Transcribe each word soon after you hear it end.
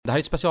det här är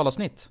ett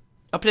specialavsnitt.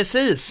 Ja,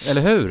 precis.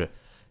 Eller hur?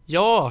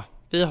 Ja,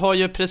 vi har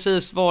ju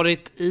precis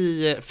varit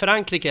i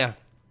Frankrike.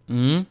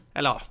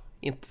 Eller ja,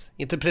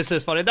 inte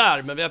precis varit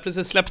där, men vi har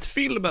precis släppt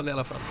filmen i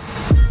alla fall.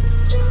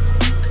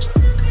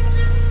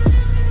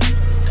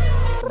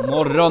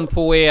 Morgon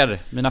på er,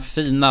 mina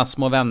fina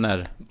små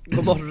vänner.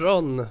 God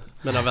morgon,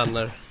 mina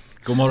vänner.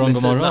 God morgon,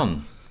 god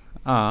morgon.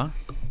 Ja.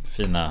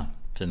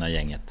 Fina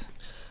gänget.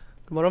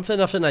 God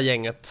morgon, fina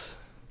gänget.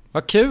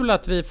 Vad kul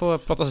att vi får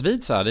pratas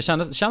vid så här. Det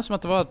känns som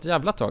att det var ett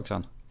jävla tag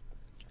sedan.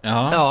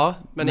 Ja,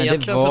 men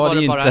egentligen så var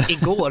det bara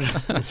igår.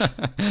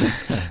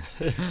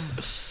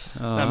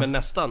 Nej, men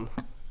nästan.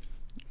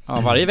 Ja,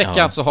 varje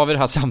vecka så har vi det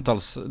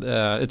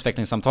här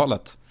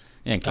utvecklingssamtalet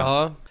egentligen.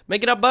 Ja, men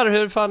grabbar,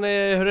 hur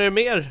är det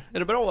med er? Är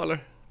det bra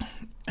eller?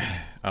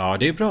 Ja,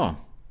 det är bra.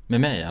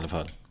 Med mig i alla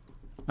fall.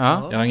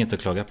 Ja. Jag har inget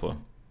att klaga på.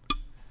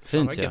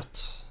 Fint ja.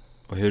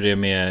 Och hur är det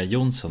med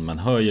Jonsson? Man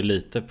hör ju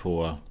lite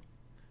på...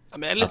 Ja,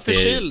 men jag är lite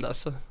förkyld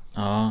alltså.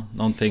 Ja,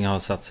 någonting har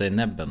satt sig i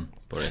näbben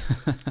på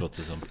det,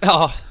 låter som.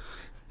 Ja,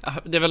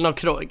 det är väl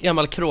någon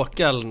gammal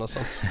kråka eller något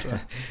sånt, tror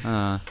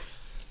jag.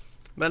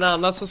 Men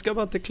annars så ska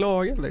man inte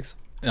klaga liksom.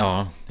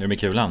 Ja, hur är det med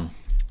kulan?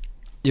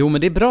 Jo,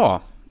 men det är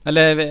bra.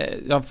 Eller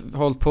jag har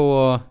hållit på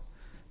och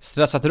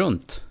stressat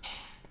runt.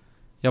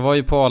 Jag var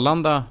ju på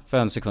Arlanda för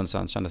en sekund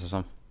sedan, kändes det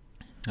som.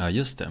 Ja,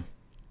 just det.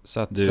 Så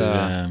att, du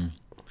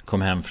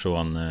kom hem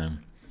från...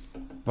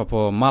 var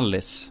på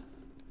Mallis.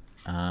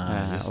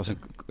 Och sen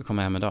kom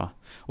jag hem idag.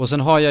 Och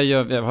sen har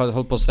jag har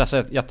hållit på att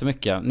stressa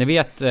jättemycket. Ni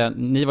vet,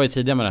 ni var ju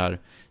tidiga med det här.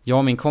 Jag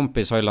och min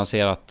kompis har ju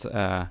lanserat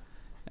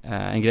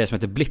en grej som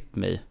heter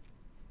BlipMe.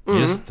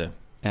 Just det.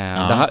 Det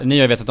här, ni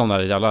har ju vetat om det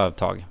här i alla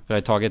tag. För det har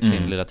ju tagit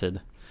sin lilla tid.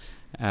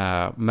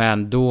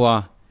 Men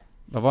då,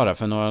 vad var det?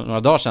 För några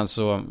dagar sedan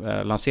så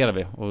lanserade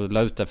vi och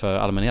la ut det för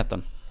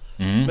allmänheten.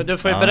 Men du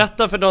får ju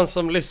berätta för de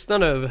som lyssnar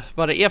nu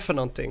vad det är för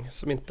någonting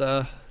som inte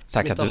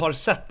har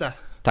sett det.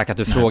 Tack att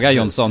du frågar,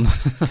 Jonsson.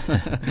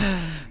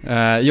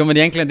 Jo, men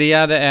egentligen det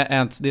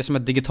är som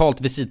ett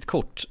digitalt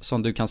visitkort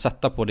som du kan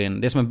sätta på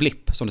din... Det är som en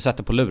blipp som du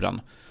sätter på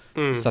luren.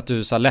 Så att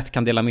du så lätt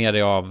kan dela med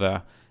dig av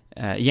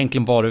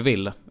egentligen vad du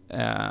vill.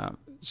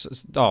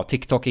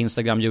 TikTok,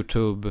 Instagram,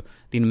 YouTube,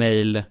 din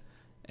mail,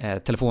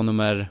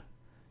 telefonnummer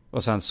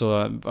och sen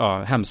så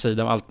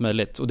hemsida och allt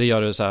möjligt. Och det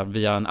gör du så här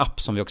via en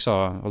app som vi också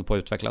har hållit på att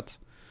utvecklat.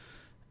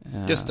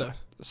 Just det.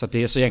 Så att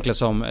det är så egentligen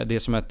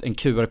som en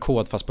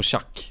QR-kod fast på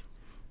chack.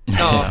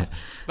 Ja,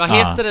 vad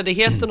heter det? Det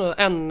heter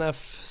nog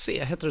NFC,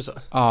 heter det så?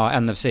 Ja,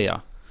 NFC,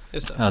 ja.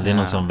 Just det. Ja, det är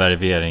någon sån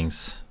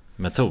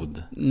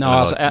verifieringsmetod. Ja,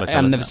 alltså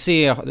NFC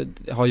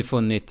har ju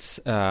funnits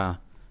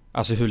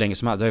alltså hur länge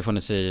som helst. Det har ju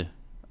funnits i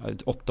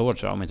 8 år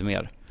tror jag, om inte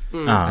mer.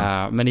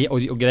 Men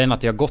och grejen är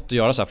att det har gått att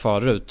göra så här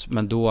förut,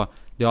 men då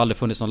det har aldrig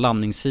funnits någon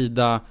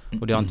landningssida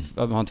och det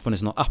har inte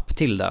funnits någon app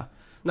till det.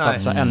 Så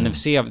att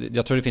NFC,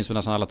 jag tror det finns på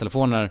nästan alla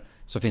telefoner,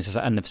 så finns det så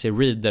här NFC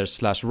reader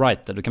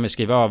 /writer. Då kan man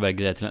skriva över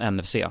grejer till en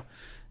NFC.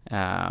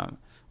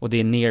 Och det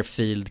är Near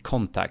Field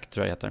Contact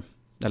tror jag det heter.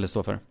 Eller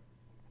står för.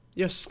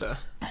 Just det.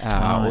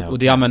 Och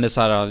det använder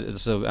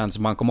så ens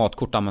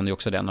bankomatkort använder ju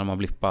också det när man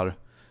blippar.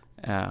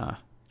 Exakt.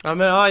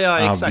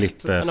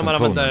 När man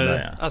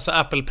använder alltså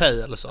Apple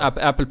Pay eller så.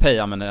 Apple Pay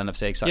använder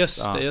NFC, exakt.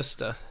 Just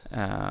det.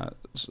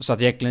 Så att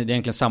det är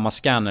egentligen samma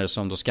scanner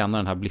som då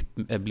scannar den här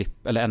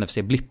eller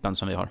NFC-blippen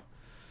som vi har.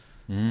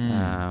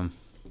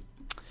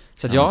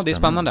 Så att det är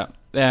spännande.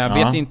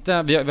 Vet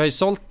inte, vi har ju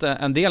sålt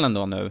en del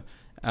ändå nu.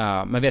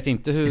 Men vet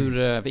inte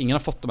hur ingen har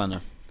fått dem ännu.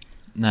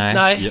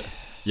 Nej.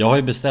 Jag har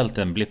ju beställt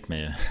en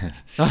BlipMe.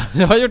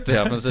 Jag har gjort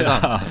det från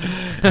sidan.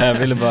 Jag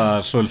ville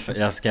bara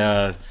jag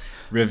ska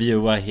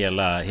reviewa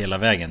hela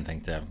vägen,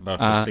 tänkte jag. Bara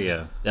för att se.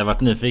 Jag har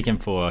varit nyfiken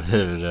på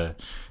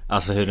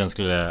hur den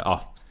skulle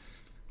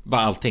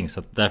bara allting, så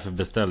att därför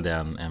beställde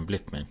jag en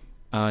BlipMe.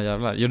 Ja,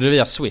 jävlar. Gjorde du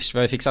via Swish? Vi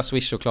har ju fixat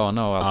Swish och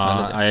Klarna och allt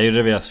möjligt. Ja, jag gjorde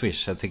det via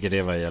Swish. Jag tycker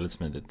det var jävligt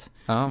smidigt.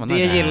 Det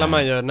gillar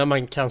man ju när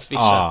man kan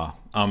swisha.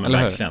 Ja, men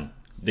verkligen.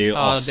 Det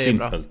är ju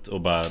simpelt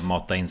att bara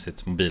mata in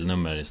sitt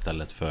mobilnummer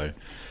istället för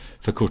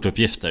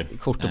kortuppgifter.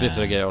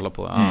 Kortuppgifter och grejer att hålla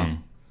på.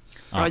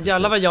 Ja,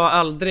 jävlar vad jag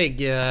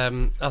aldrig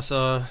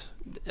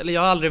eller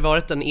jag har aldrig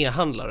varit en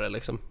e-handlare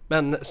liksom.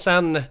 Men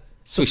sen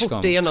så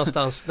fort det är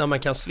någonstans när man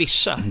kan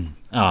swisha.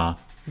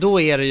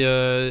 Då är det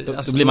ju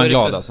då blir man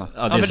glad alltså.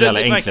 Ja, det är så jävla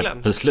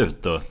enkelt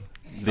beslut då.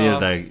 Det är det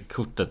där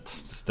kortet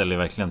ställer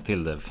verkligen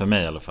till det. För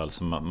mig i alla fall.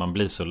 Så man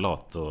blir så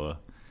lat och...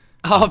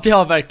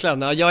 Ja,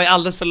 verkligen. Jag är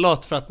alldeles för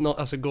lat för att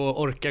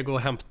orka gå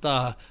och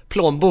hämta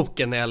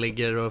plånboken när jag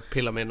ligger och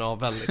pillar mig i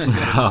naveln liksom.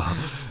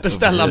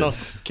 Beställa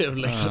något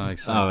kul liksom.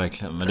 Ja,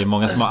 verkligen. Men det är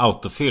många som har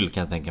autofyll,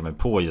 kan jag tänka mig,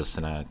 på just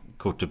sina här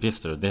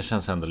kortuppgifter. Och det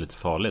känns ändå lite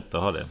farligt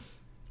att ha det.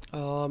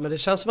 Ja, men det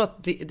känns som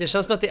att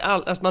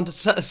att man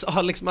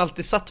har liksom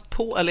alltid satt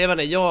på. Eller jag vet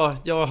inte,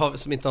 jag har,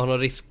 som inte har någon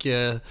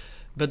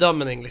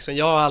riskbedömning liksom.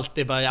 Jag har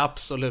alltid bara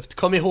absolut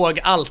kom ihåg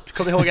allt.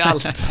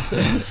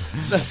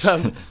 men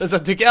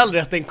sen tycker jag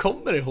aldrig att den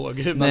kommer ihåg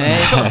hur man.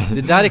 Nej,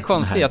 det där är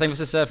konstigt. Jag tänkte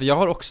precis säga, för jag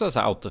har också så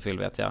här autofill,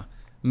 vet jag.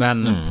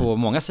 Men på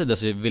många sidor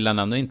så vill han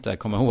ändå inte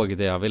komma ihåg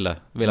det jag ville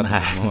att han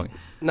ska komma ihåg.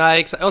 Nej,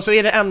 exakt. Och så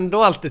är det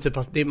ändå alltid typ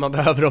att man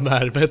behöver de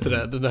här, vad heter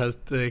det, den här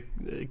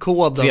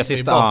koden. 3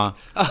 sista.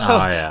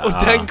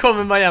 Och den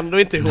kommer man ändå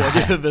inte ihåg i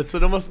huvudet. Så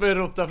då måste man ju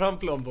rota fram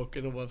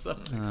plånboken oavsett.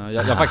 Liksom.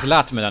 Jag har faktiskt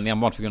lärt mig den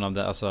enbart på grund av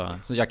det. Alltså,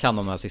 så jag kan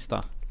de här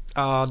sista.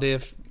 Ja, det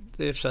är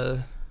i och för sig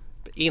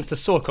inte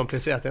så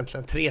komplicerat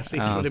egentligen. 3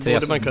 siffror, det tre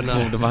borde man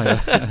kunna.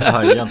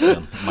 Ja,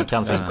 egentligen. Man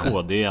kan sin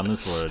kod, det är ännu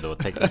svårare då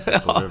tekniskt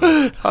sett.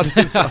 Ja,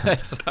 det är sant.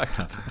 Exakt.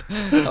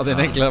 Ja, det är en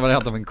enklare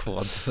variant av en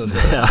kod.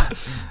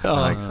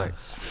 Ja, exakt.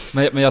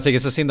 Men jag tycker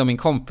så synd om min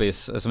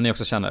kompis som ni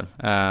också känner,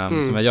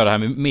 som jag gör det här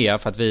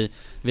med, för att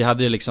vi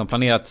hade ju liksom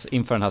planerat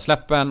inför den här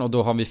släppen, och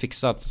då har vi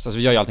fixat, så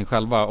vi gör ju allting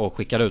själva och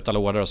skickar ut alla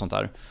order och sånt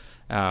där.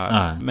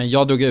 Men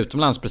jag drog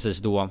utomlands precis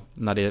då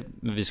när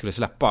vi skulle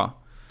släppa.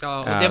 Ja,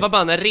 och det var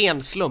bara en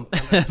ren slump.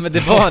 Men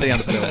det var en ren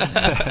slump.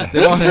 Det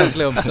var en ren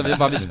slump, så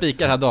vi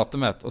spikar det här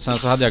datumet. Och sen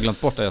så hade jag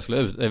glömt bort att jag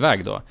skulle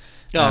iväg då.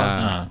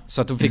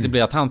 Så att då fick det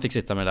bli att han fick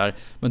sitta med det där.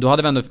 Men då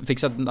hade vi ändå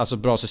fixat alltså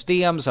bra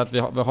system, så att vi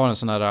har en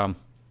sån här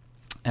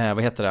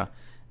vad heter det?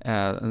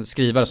 En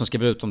skrivare som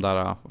skriver ut de där,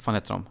 vad fan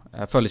heter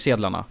de?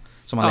 Följesedlarna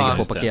som man lägger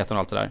på paketen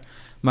och allt det där.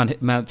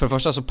 Men för det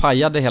första så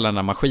pajade hela den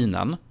här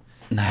maskinen.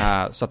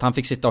 Så att han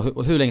fick sitta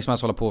hur länge som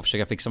helst hålla på och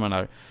försöka fixa med den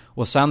där.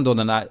 Och sen då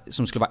den där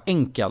som skulle vara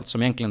enkelt,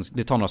 som egentligen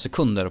det tar några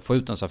sekunder att få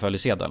ut en sån här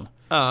följesedel.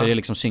 För det är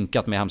liksom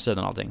synkat med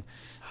hemsidan och allting.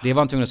 Det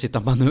var han tvungen att sitta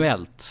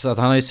manuellt. Så att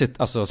han har ju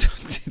suttit så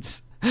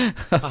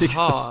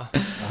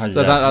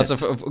att han alltså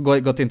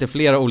gått in till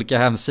flera olika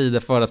hemsidor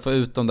för att få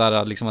ut de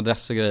där liksom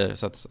adress och grejer.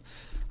 Så att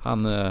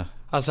han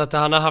alltså att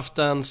han har haft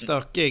en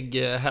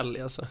stökig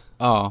helg alltså.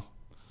 Ja.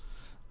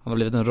 Han har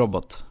blivit en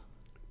robot.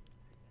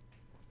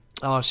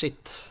 Ja,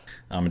 shit.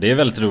 Ja, men det är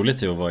väldigt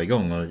roligt att vara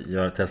igång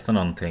och testa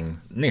någonting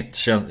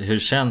nytt. Hur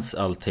känns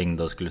allting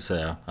då, skulle du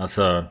säga?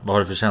 Alltså, vad har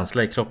du för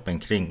känsla i kroppen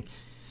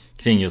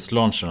kring just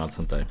launchen och allt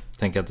sånt där?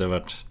 Tänk att du har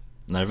varit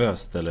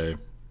nervöst eller?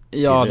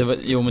 Ja, det var,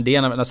 jo, men det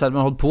är när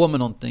man håller på med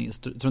någonting,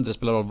 så tror inte det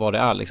spelar roll vad det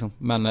är liksom.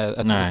 Men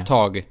ett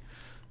tag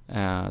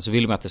så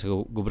vill man att det ska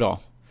gå bra.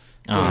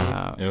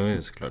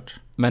 Jo, såklart.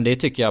 Men det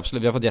tycker jag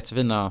absolut. Vi har fått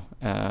jättefina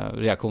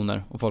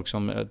reaktioner och folk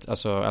som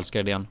alltså älskar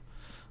idén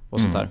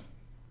och sånt där.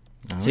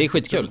 Så det är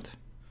skitkul.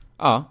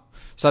 Ja,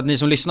 så att ni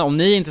som lyssnar, om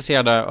ni är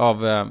intresserade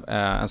av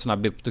en sån här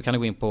blipp, då kan ni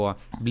gå in på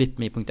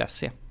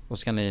blipme.se och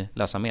så kan ni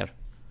läsa mer.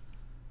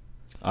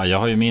 Ja, jag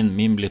har ju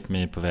min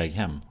blipme på väg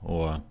hem,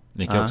 och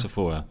ni kan också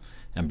få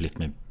en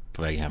blipme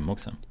på väg hem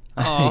också.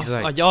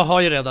 Ja, jag har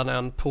ju redan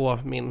en på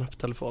min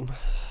telefon.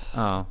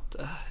 Ja.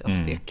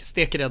 Jag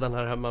steker redan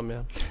här hemma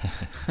med.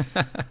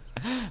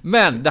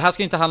 Men det här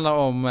ska inte handla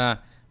om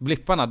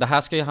blipparna. Det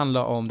här ska ju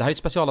handla om, det här är ett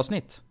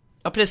specialavsnitt.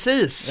 Ja,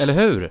 precis. Eller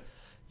hur?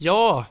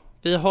 Ja,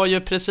 vi har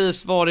ju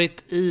precis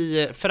varit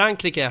i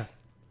Frankrike.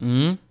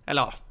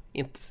 Eller ja,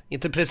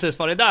 inte precis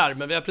varit där,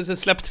 men vi har precis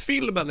släppt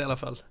filmen i alla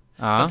fall.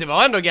 Fast det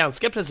var ändå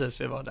ganska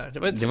precis vi var där. Det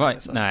var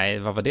inte nej,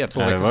 vad var det? 2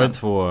 veckor sedan?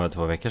 Det var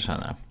 2 veckor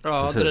sedan.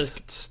 Ja,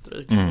 drygt.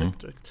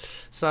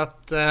 Så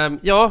att,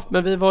 ja,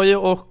 men vi var ju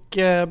och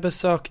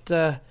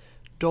besökte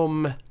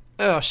de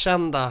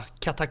ökända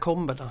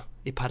katakomberna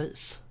i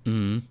Paris.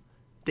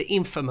 The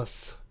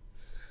infamous.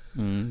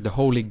 The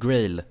Holy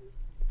Grail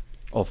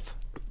of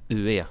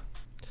UE.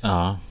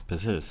 Ja,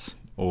 precis.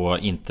 Och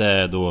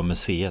inte då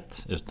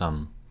museet,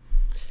 utan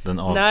den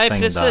avstängda.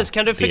 Nej, precis.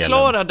 Kan du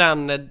förklara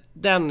delen.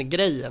 den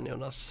grejen,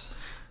 Jonas?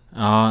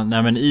 Ja,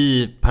 nej, men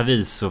i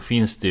Paris så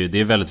finns det ju, det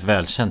är väldigt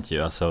välkänt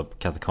ju, alltså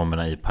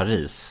katakomberna i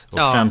Paris. Och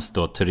främst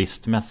då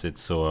turistmässigt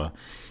så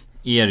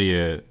är det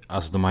ju,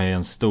 alltså de har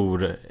ju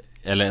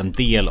en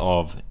del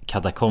av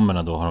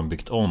katakomberna då har de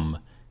byggt om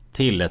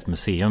till ett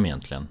museum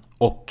egentligen.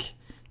 Och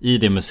i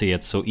det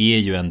museet så är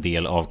ju en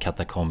del av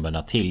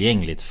katakomberna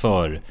tillgängligt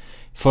för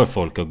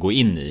folk att gå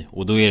in i.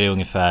 Och då är det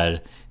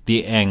ungefär,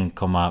 det är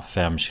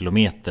 1,5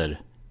 kilometer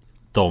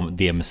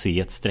det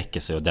museet sträcker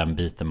sig, och den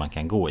biten man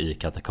kan gå i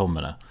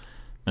katakomberna.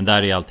 Men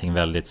där är allting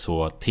väldigt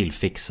så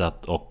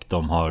tillfixat, och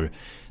de har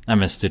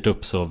styrt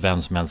upp så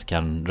vem som helst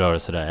kan röra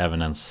sig där,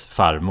 även ens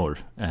farmor.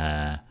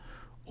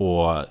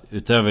 Och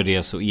utöver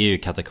det så är ju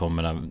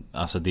katakomberna,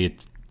 alltså det är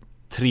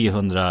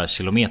 300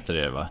 kilometer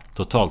är det, va?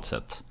 Totalt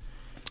sett.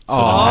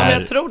 Ja, men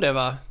jag tror det,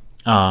 va?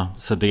 Ja,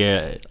 så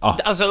det... Ja.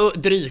 Alltså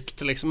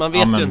drygt liksom, man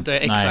vet ju inte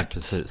exakt. Nej,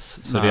 precis.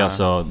 Så det är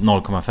alltså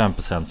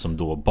 0,5% som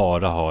då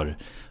bara har...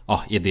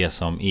 Ja, är det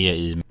som är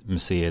i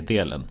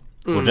museidelen.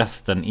 Och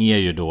resten är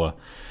ju då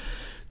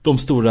de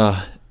stora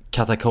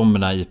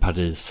katakomberna i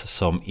Paris,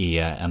 som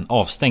är en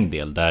avstängd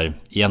del, där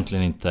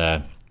egentligen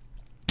inte...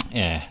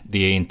 det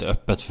är inte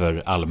öppet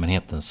för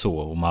allmänheten så,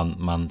 och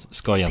man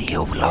ska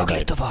egentligen... Det är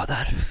olagligt att vara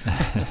där.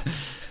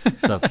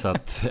 så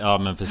att, ja,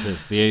 men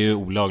precis, det är ju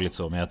olagligt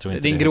så, men jag tror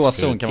inte det är en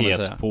gråzon, kan man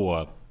säga,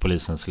 på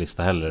polisens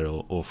lista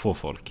heller och få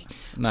folk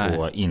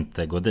och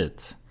inte gå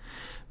dit.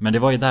 Men det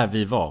var ju där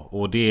vi var,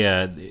 och det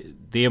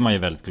är man ju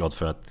väldigt glad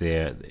för, att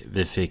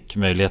vi fick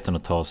möjligheten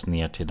att ta oss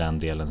ner till den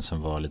delen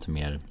som var lite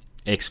mer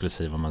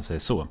exklusiv, om man säger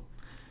så.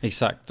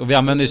 Exakt, och vi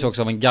använde ju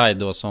också av en guide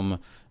då som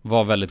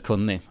var väldigt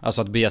kunnig.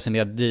 Alltså att bege sig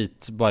ner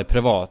dit bara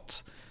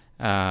privat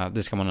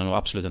Det ska man nog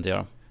absolut inte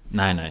göra.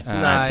 Nej,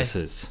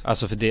 precis.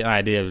 Alltså för det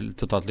är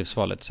totalt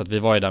livsfarligt. Så att vi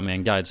var ju där med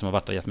en guide som har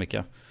varit där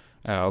jättemycket.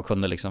 Och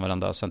kunde liksom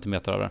varenda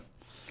centimeter av det.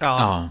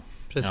 Ja.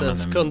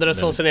 Precis, kunde det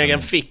som sin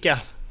egen ficka.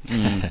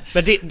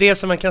 Men det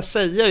som man kan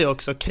säga ju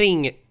också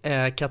kring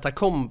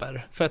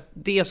katakomber, för att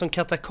det som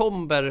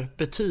katakomber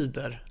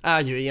betyder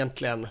är ju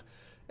egentligen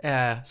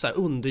så här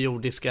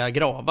underjordiska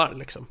gravar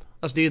liksom.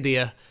 Alltså det är ju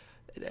det.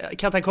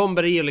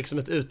 Katakomber är ju liksom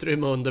ett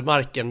utrymme under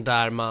marken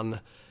där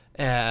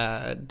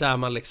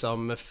man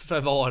liksom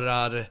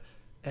förvarar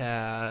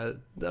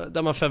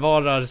där man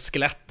förvarar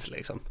skelett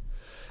liksom.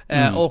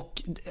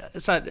 Och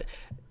så här,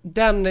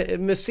 den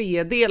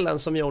museidelen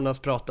som Jonas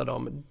pratade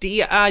om,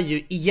 det är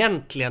ju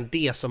egentligen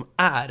det som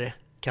är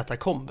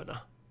katakomberna.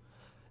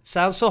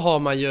 Sen har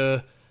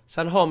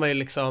man ju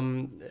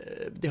liksom,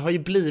 det har ju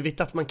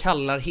blivit att man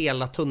kallar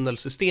hela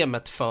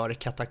tunnelsystemet för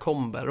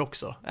katakomber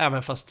också,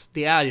 även fast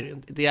det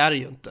är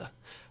ju inte.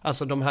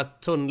 Alltså de här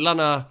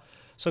tunnlarna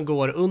som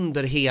går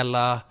under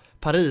hela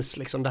Paris,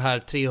 liksom det här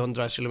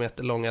 300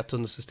 kilometer långa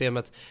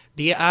tunnelsystemet,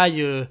 det är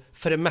ju,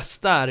 för det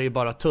mesta är det ju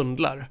bara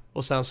tunnlar,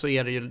 och sen så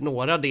är det ju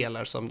några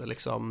delar som det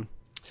liksom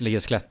det ligger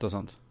skelett och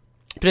sånt.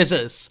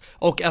 Precis.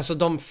 Och alltså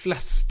de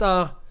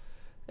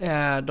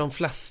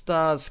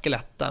flesta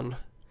skeletten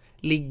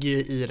ligger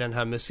ju i den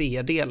här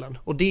museidelen,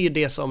 och det är ju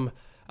det som,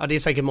 ja, det är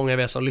säkert många av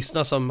er som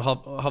lyssnar som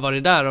har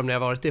varit där, om ni har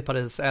varit i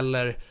Paris,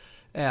 eller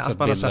att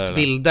man har sett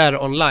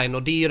bilder online.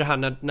 Och det är ju det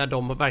här när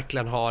de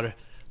verkligen har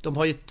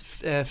ju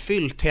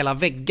fyllt hela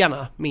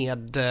väggarna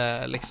med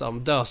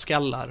liksom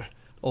dödskallar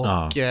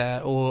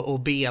och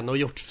ben, och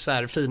gjort så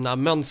här fina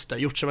mönster,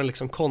 gjort som en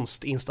liksom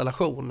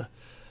konstinstallation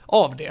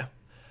av det.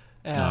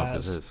 Ja,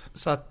 precis.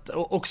 Så att,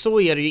 och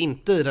så är det ju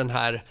inte i den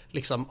här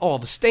liksom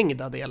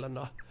avstängda delen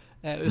då.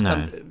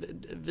 Utan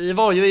vi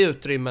var ju i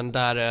utrymmen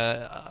där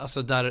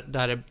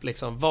det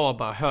liksom var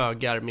bara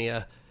högar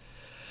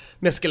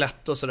med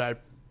skelett och sådär.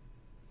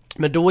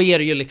 Men då är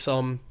det ju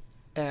liksom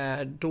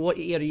då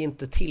är det ju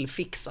inte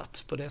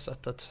tillfixat på det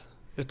sättet,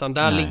 utan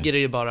där ligger det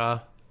ju bara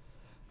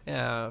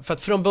för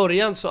att från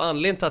början, så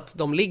anledningen till att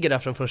de ligger där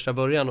från första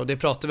början, och det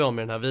pratar vi om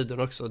i den här videon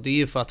också, det är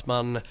ju för att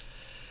man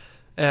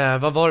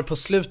vad var det, på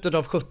slutet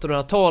av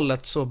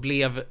 1700-talet så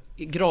blev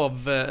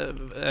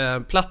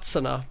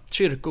gravplatserna,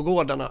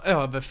 kyrkogårdarna,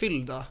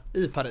 överfyllda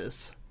i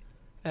Paris.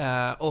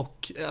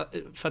 Och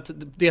för att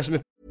det som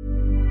är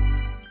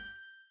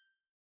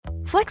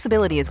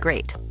Flexibility is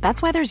great.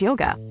 That's why there's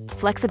yoga.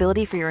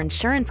 Flexibility for your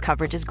insurance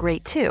coverage is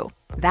great too.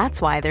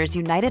 That's why there's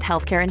United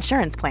Healthcare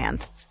Insurance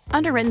Plans.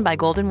 Underwritten by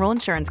Golden Rule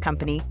Insurance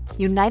Company,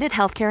 United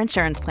Healthcare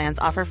Insurance Plans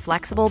offer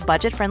flexible,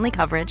 budget-friendly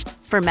coverage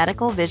for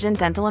medical, vision,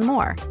 dental, and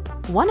more.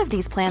 One of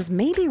these plans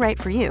may be right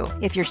for you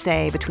if you're,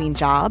 say, between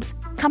jobs,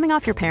 coming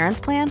off your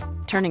parents' plan,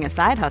 turning a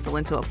side hustle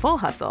into a full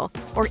hustle,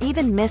 or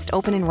even missed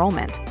open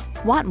enrollment.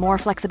 Want more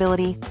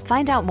flexibility?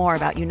 Find out more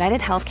about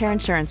United Healthcare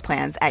Insurance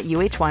Plans at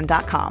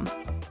uh1.com.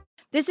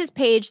 This is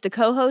Paige, the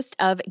co-host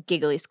of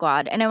Giggly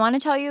Squad, and I want to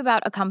tell you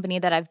about a company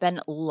that I've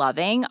been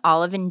loving,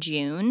 Olive &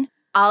 June.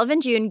 Olive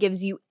 & June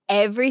gives you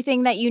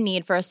everything that you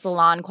need for a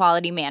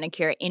salon-quality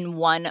manicure in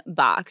one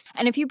box.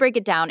 And if you break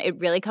it down, it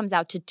really comes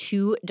out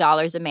to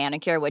 $2 a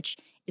manicure, which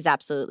is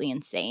absolutely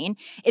insane.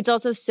 It's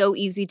also so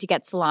easy to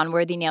get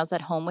salon-worthy nails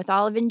at home with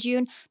Olive &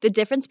 June. The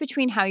difference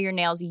between how your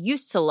nails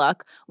used to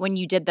look when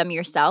you did them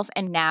yourself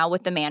and now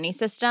with the Mani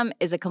system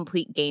is a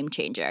complete game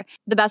changer.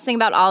 The best thing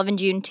about Olive &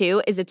 June,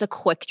 too, is it's a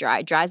quick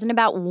dry. Dries in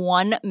about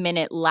 1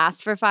 minute,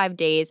 lasts for 5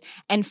 days,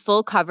 and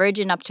full coverage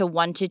in up to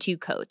 1 to 2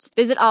 coats.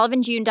 Visit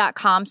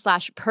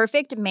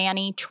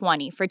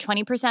oliveandjune.com/perfectmani20 for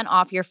 20%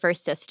 off your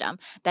first system.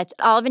 That's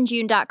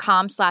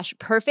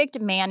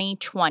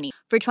oliveandjune.com/perfectmani20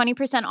 for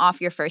 20%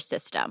 off your first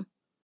system.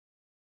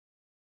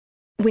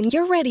 When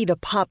you're ready to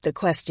pop the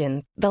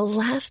question, the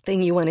last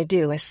thing you want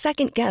to do is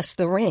second-guess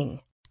the ring.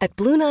 At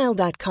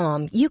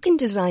BlueNile.com, you can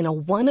design a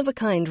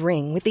one-of-a-kind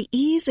ring with the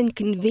ease and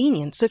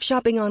convenience of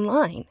shopping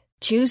online.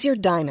 Choose your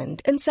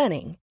diamond and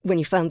setting. When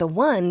you find the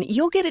one,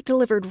 you'll get it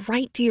delivered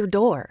right to your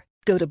door.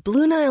 Go to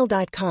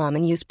BlueNile.com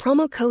and use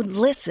promo code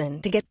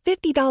LISTEN to get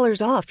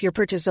 $50 off your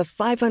purchase of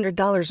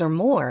 $500 or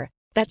more.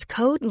 That's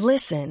code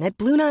LISTEN at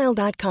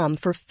BlueNile.com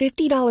for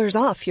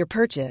 $50 off your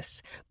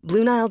purchase.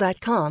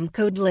 BlueNile.com,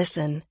 code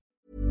LISTEN.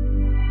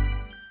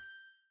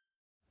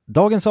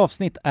 Dagens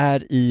avsnitt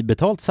är i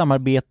betalt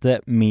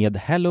samarbete med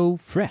Hello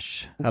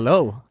Fresh.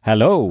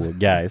 Hello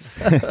guys.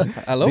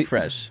 Hello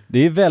Fresh.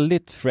 Det är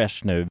väldigt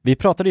fresh nu. Vi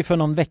pratade ju för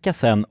någon vecka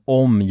sedan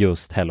om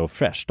just Hello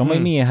Fresh. De var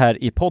ju med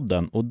här i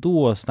podden och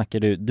då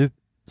snackade du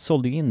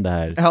sålde in det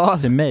här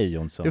till mig,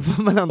 Jonsson. Det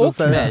får man ändå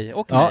säga.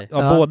 Och mig.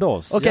 Ja, båda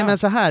oss. Okej, men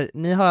så här,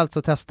 ni har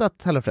alltså testat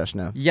Hello Fresh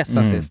nu?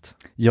 Yes. Sist.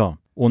 Ja,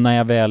 och när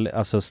jag väl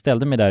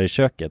ställde mig där i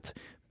köket,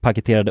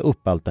 paketerade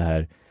upp allt det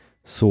här,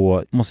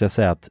 så måste jag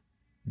säga att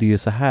det är ju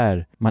så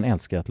här man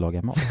älskar att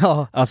laga mat.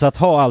 Ja. Alltså att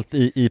ha allt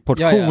i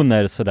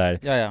portioner sådär.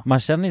 Ja. Man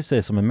känner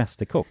sig som en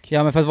mästerkock.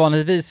 Ja, men för att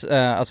vanligtvis,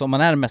 alltså om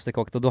man är en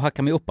mästerkock då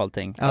hackar man upp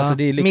allting. Ja. Alltså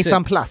det är Mise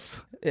en place.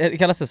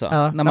 kallas det så?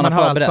 Ja, när man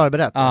har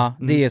förberett. Ja,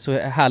 det är så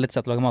härligt sätt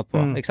att laga mat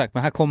på. Exakt,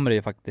 men här kommer det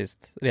ju faktiskt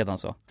redan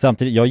så.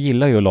 Samtidigt, jag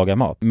gillar ju att laga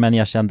mat, men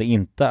jag kände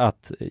inte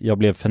att jag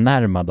blev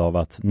förnärmad av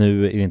att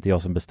nu är det inte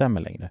jag som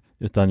bestämmer längre.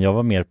 Utan jag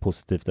var mer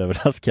positivt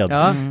överraskad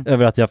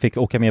över att jag fick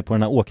åka med på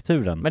den här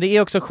åkturen. Men det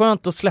är också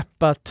skönt att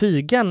släppa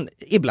tygen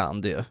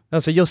ibland ju.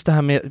 Alltså just det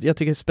här med, jag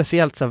tycker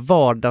speciellt så här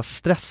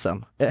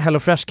vardagsstressen.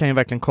 HelloFresh kan ju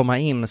verkligen komma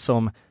in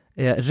som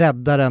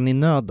räddaren i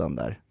nöden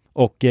där.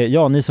 Och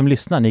ja, ni som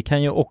lyssnar, ni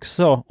kan ju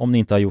också, om ni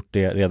inte har gjort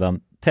det redan,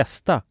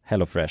 testa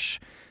HelloFresh.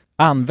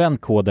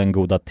 Använd koden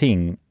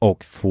GODATING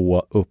och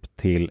få upp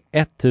till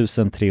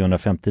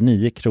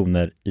 1359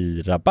 kronor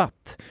i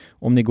rabatt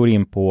om ni går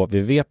in på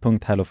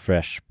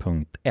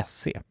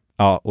www.hellofresh.se.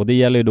 Ja, och det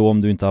gäller ju då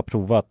om du inte har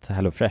provat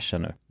HelloFresh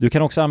ännu. Du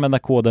kan också använda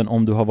koden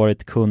om du har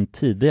varit kund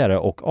tidigare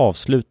och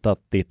avslutat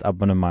ditt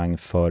abonnemang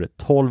för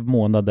 12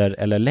 månader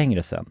eller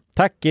längre sedan.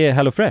 Tack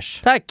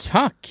HelloFresh!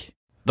 Tack!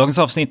 Dagens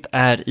avsnitt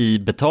är i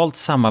betalt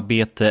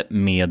samarbete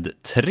med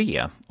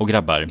 3. Och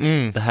grabbar,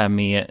 det här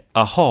med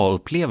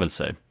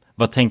aha-upplevelser.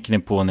 Vad tänker ni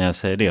på när jag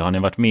säger det? Har ni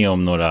varit med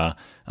om några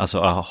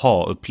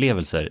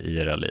aha-upplevelser i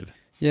era liv?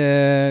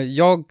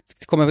 Jag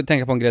kommer att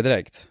tänka på en grej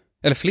direkt.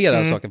 Eller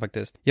flera saker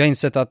faktiskt. Jag har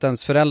insett att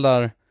ens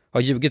föräldrar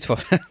har ljugit för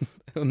en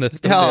under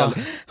stor del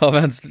av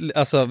ens,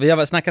 alltså, vi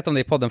har snackat om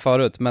det i podden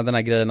förut, med den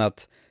här grejen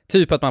att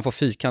typ att man får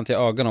fyrkantiga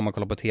ögon om man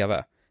kollar på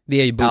tv.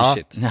 Det är ju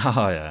bullshit.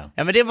 Ja,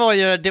 men det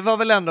var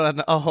väl ändå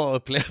en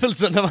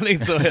aha-upplevelse när man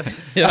insåg att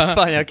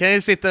fan, jag kan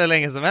ju sitta hur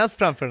länge som helst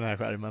framför den här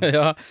skärmen.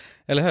 Ja,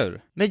 eller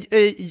hur? Men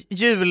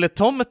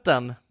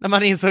jultomten, när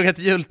man insåg att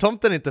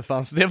jultomten inte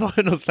fanns, det var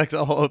ju någon slags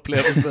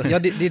aha-upplevelse. Ja,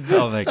 det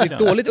är ett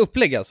dåligt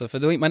upplägg alltså, för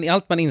då,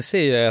 allt man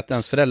inser ju är att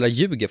ens föräldrar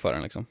ljuger för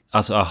en liksom.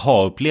 Alltså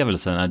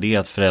aha-upplevelsen, är det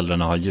att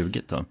föräldrarna har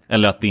ljugit då?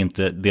 Eller att det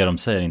inte, det de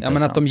säger inte är men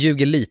sant? att de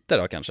ljuger lite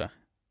då kanske.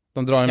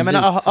 De drar en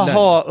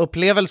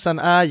aha-upplevelsen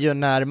är ju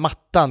när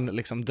mattan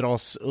liksom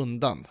dras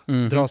undan,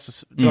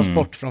 dras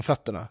bort från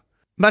fötterna.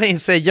 Man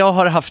inser, jag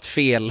har haft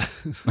fel.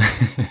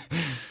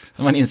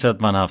 Man inser att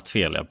man har haft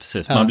fel, ja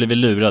precis. Man har blivit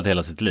lurad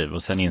hela sitt liv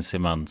och sen inser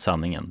man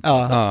sanningen.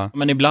 Ja.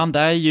 Men ibland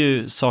är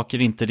ju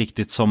saker inte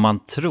riktigt som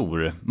man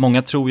tror.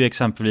 Många tror ju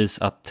exempelvis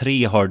att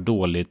 3 har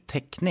dålig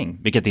täckning,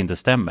 vilket inte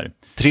stämmer.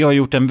 3 har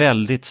gjort en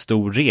väldigt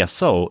stor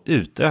resa och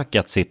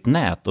utökat sitt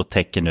nät och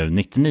täcker nu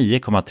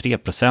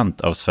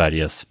 99,3% av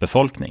Sveriges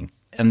befolkning.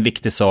 En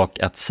viktig sak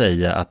att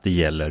säga att det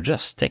gäller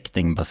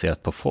rösttäckning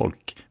baserat på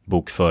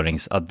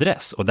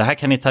folkbokföringsadress. Och det här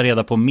kan ni ta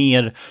reda på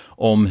mer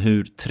om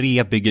hur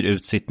 3 bygger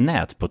ut sitt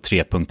nät på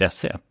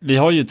 3.se. Vi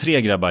har ju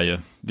 3 grabbar ju.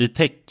 Vi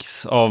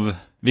täcks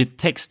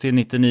till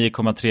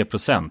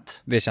 99,3%.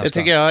 Det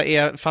tycker jag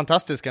är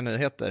fantastiska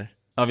nyheter.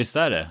 Ja, visst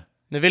är det.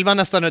 Nu vill man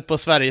nästan ut på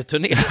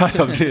Sverige-turné.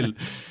 jag vill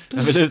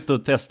ut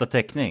och testa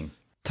täckning.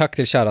 Tack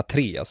till kära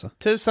 3 alltså.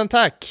 Tusen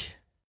tack.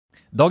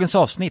 Dagens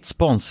avsnitt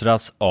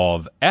sponsras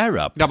av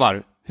AirUp.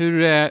 Grabbar,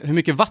 hur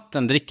mycket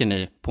vatten dricker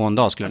ni på en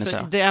dag skulle ni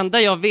säga? Det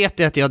enda jag vet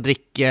är att jag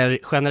dricker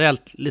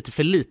generellt lite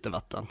för lite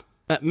vatten.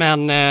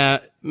 Men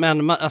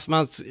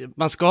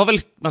man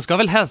ska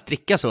väl helst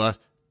dricka så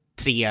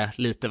 3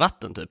 liter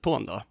vatten typ på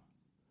en dag.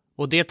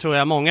 Och det tror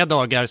jag många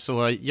dagar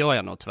så gör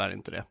jag nog tyvärr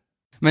inte det.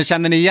 Men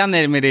känner ni igen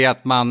er med det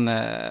att man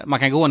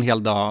kan gå en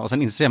hel dag och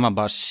sen inser man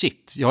bara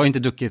shit, jag har inte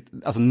druckit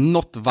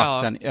något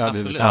vatten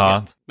överhuvudtaget.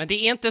 Ja. Men det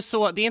är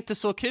inte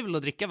så kul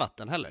att dricka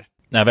vatten heller.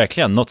 Nej,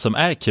 verkligen. Något som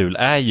är kul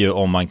är ju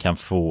om man kan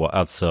få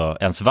alltså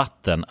ens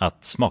vatten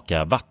att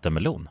smaka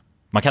vattenmelon.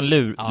 Man kan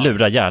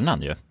lura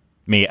hjärnan ju.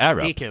 Med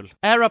AirUp. Det är kul.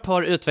 AirUp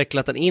har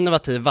utvecklat en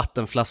innovativ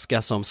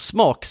vattenflaska som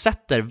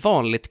smaksätter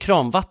vanligt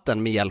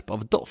kranvatten med hjälp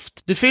av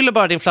doft. Du fyller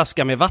bara din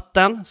flaska med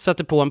vatten,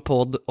 sätter på en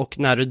podd och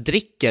när du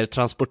dricker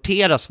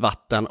transporteras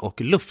vatten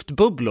och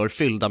luftbubblor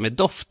fyllda med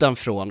doften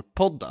från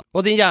podden.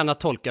 Och din hjärna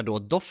tolkar då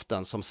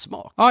doften som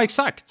smak. Ja,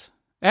 exakt.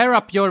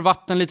 AirUp gör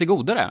vatten lite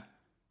godare,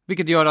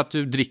 vilket gör att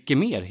du dricker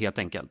mer helt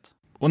enkelt.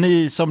 Och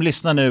ni som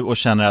lyssnar nu och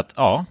känner att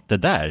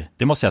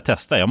det måste jag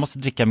testa. Jag måste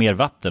dricka mer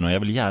vatten och jag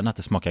vill gärna att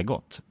det smakar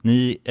gott.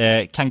 Ni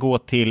kan gå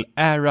till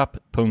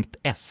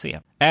airup.se.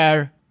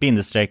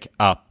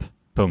 air-up.se.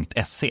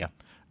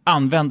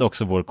 Använd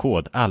också vår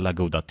kod alla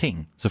goda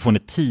ting så får ni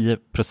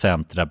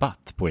 10%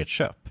 rabatt på ert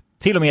köp.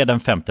 Till och med den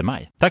 5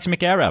 maj. Tack så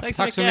mycket AirUp.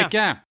 Tack så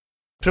mycket.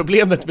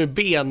 Problemet med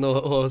ben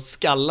och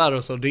skallar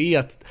och så, det är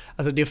att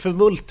alltså det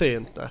förmultar ju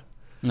inte.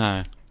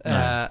 Nej.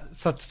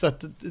 Så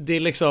att det är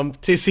liksom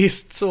till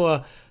sist så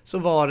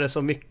var det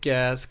så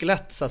mycket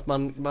skelett så att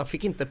man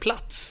fick inte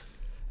plats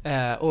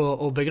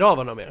och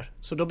begrava dem mer.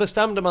 Så då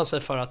bestämde man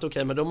sig för att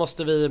okej, men då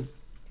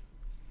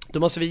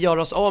måste vi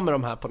göra oss av med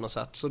de här på något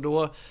sätt. Så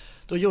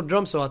då gjorde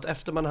de så att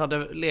efter man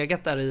hade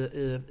legat där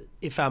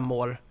i 5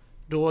 år,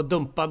 då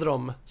dumpade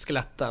de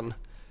skeletten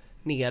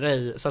nere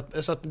i så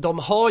att de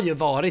har ju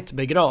varit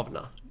begravna.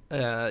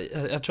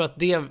 Jag tror att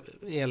det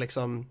är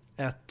liksom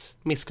ett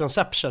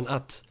misconception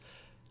att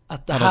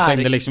det här... De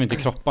slängde liksom inte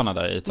kropparna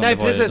där utan nej,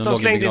 det var precis, de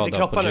slängde inte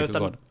kropparna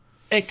utan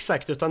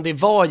exakt, utan det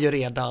var ju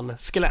redan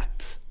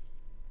skelett.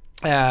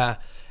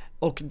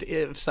 Och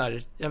det är så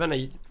här, jag vet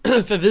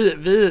inte, för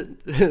vi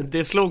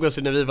det slog oss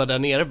när vi var där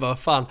nere, bara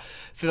fan,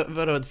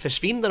 vadå,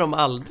 försvinner de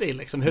aldrig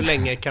liksom? Hur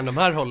länge kan de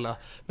här hålla?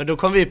 Men då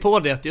kom vi på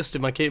det att just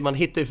det, man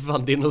hittar ju för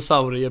fan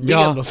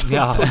dinosaurieben och sånt.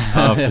 Ja,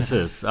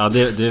 precis. Ja,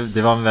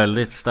 det var en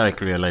väldigt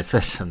stark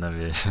realization när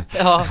vi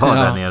var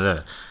där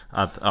nere.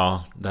 Att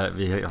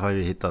vi har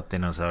ju hittat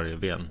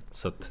dinosaurieben.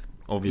 Så att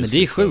men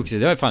det är sjukt,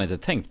 det har jag fan inte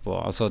tänkt på.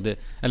 Alltså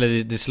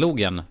det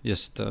slog en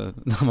just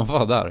när man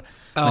var där.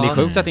 Men det är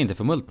sjukt att det inte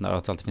förmultnar och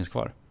att allt finns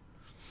kvar.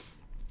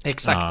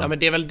 Exakt, ja, men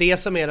det är väl det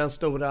som är den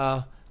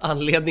stora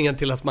anledningen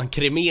till att man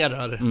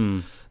kremerar.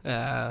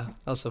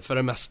 Alltså för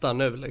det mesta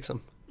nu liksom.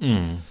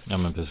 Ja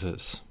men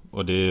precis.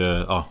 Och det är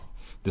ju,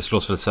 det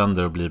slås väl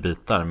sönder och blir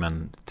bitar.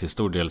 Men till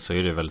stor del så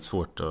är det väldigt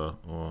svårt att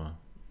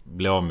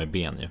bli av med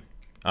ben ju. I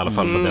alla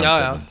fall på den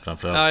tiden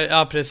framförallt.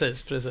 Ja,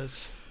 precis.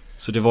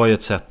 Så det var ju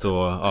ett sätt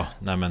att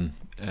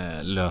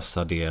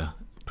lösa det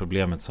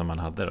problemet som man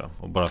hade då.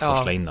 Och bara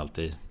forsla in allt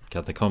i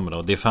katakomberna.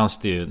 Och det fanns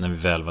det ju när vi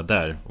väl var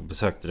där och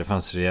besökte. Det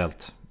fanns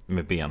rejält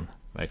med ben,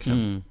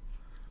 verkligen.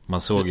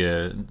 Man såg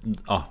ju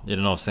i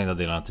den avstängda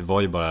delen att det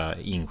var ju bara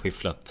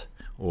inskifflat.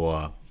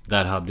 Och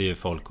där hade ju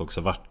folk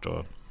också varit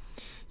och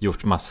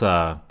gjort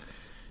massa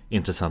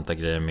intressanta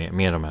grejer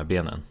med de här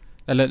benen.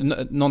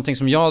 Eller någonting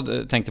som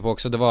jag tänkte på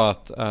också, det var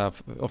att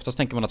oftast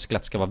tänker man att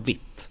skelett ska vara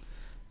vitt.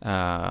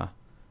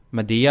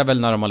 Men det är väl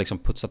när de har liksom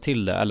putsat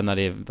till det, eller när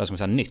det är, vad ska man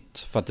säga, nytt.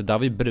 För att det där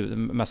var ju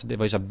det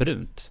var ju så här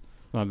brunt,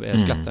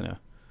 skeletten ju.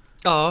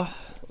 Ja.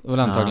 Det var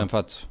antagligen för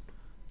att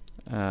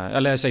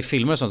eller jag säger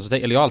filmer och sånt,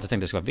 eller jag har alltid tänkt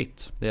att det ska vara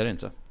vitt. Det är det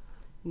inte.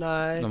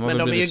 Nej, men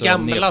de är ju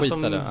gamla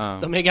som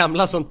de är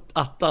gamla som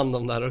attan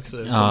de där också.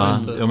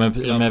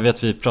 Men jag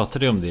vet, vi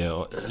pratade om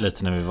det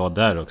lite när vi var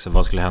där också.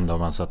 Vad skulle hända om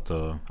man satt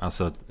och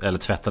eller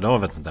tvättade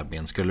av ett sånt där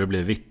ben? Skulle det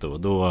bli vitt då?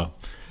 Då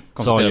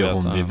sa ju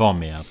hon vi var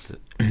med att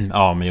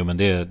men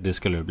det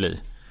skulle det bli.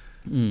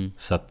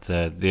 Så att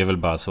det är väl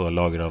bara så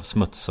lager av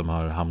smuts som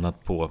har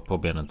hamnat på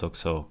benet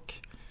också och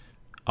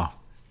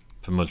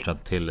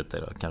förmultrat till lite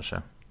då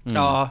kanske.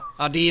 Ja,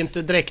 det är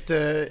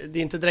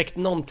inte direkt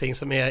någonting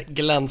som är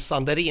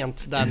glänsande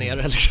rent där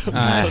nere liksom.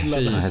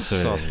 Nej,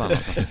 satan.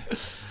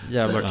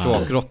 Jävla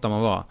kloakrotta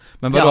man var.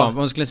 Men vadå,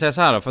 man skulle säga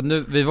så här då, för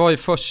nu, vi var ju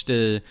först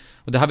i,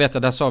 och det här vet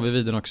jag, där sa vi i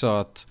videon också,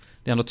 att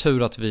det är ändå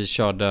tur att vi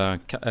körde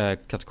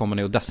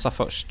katakomberna i Odessa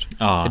först.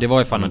 För det var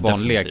ju fan en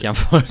barnlek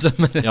jämförelse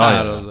med det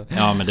här.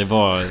 Ja, men det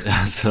var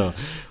alltså,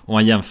 om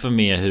man jämför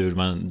med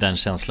hur den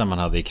känslan man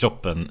hade i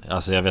kroppen.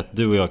 Alltså jag vet,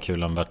 du och jag,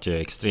 Kulan, vart ju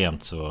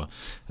extremt så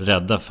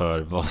rädda för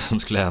vad som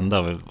skulle hända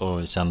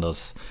och kände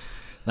oss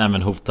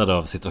hotade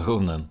av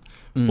situationen.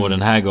 Och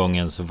den här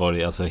gången så var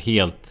det alltså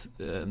helt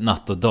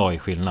natt och dag i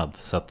skillnad.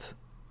 Så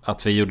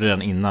att vi gjorde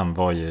den innan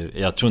var ju,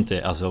 jag tror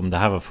inte, alltså om det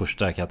här var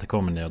första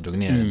katakomben när jag drog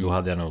ner, då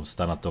hade jag nog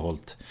stannat och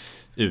hållit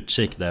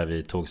utkik där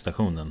vid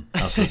tågstationen.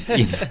 Alltså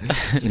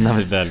innan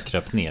vi väl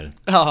kröp ner.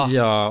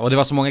 Ja, och det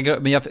var så många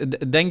men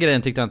den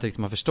grejen tyckte jag inte riktigt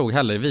man förstod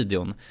heller i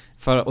videon.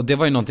 Och det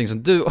var ju någonting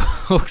som du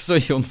också,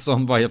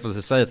 Jonsson, bara helt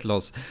plötsligt säger till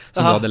oss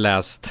som du hade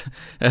läst.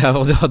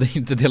 Och du hade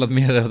inte delat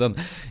med dig av den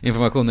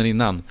informationen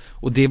innan.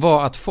 Och det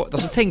var att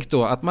alltså tänk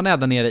då att man är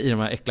där nere i de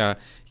här äckla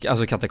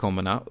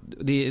katakomberna.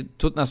 Det är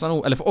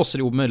nästan eller för oss är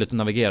det omöjligt att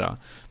navigera.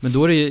 Men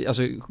då är det ju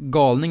alltså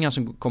galningar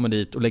som kommer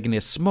dit och lägger ner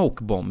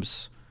smoke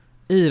bombs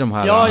i de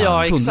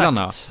här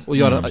tunnlarna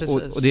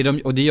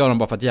och det gör de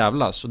bara för att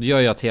jävlas. Och det gör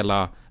ju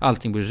att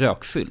allting blir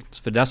rökfyllt.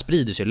 För det där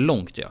sprider sig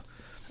långt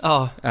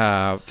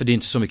för det är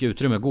inte så mycket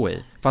utrymme att gå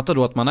i. Fatta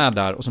då att man är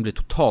där och som blir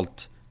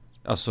totalt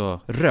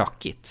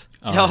rökigt.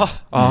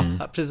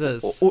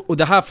 Precis. Och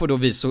det här får då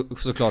vi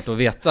såklart att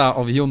veta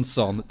av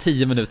Jonsson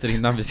 10 minuter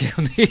innan vi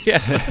ska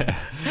ner.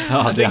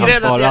 Han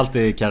sparar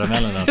alltid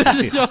karamellerna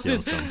till sist,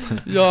 Jonsson.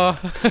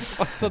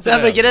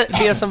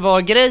 Det som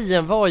var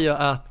grejen var ju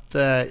att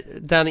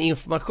den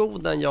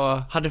informationen jag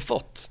hade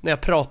fått när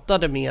jag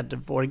pratade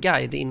med vår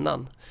guide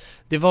innan,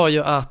 det var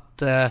ju att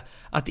det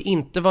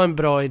inte var en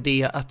bra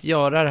idé att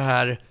göra det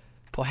här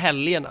på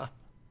helgerna.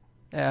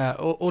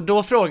 Och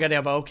då frågade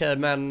jag bara okej,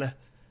 men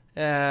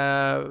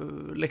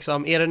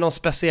liksom, är det någon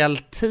speciell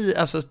tid,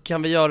 alltså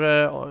kan vi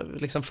göra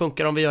liksom,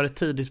 funkar om vi gör det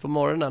tidigt på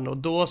morgonen? Och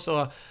då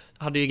så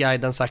hade ju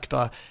guiden sagt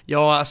bara,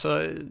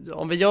 alltså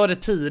om vi gör det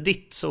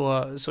tidigt så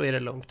är det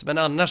lugnt, men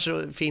annars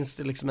så finns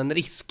det liksom en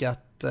risk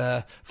att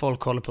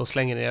folk håller på att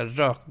slänga ner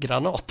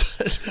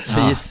rökgranater.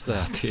 Just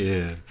det.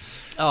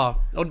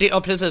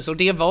 Precis, och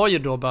det var ju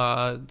då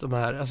bara de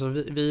här, alltså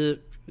vi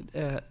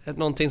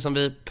någonting som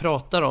vi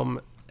pratar om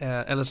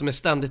eller som är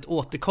ständigt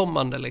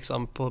återkommande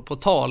liksom på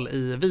tal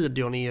i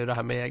videon är ju det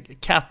här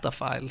med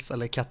catafiles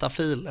eller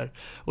katafiler.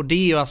 Och det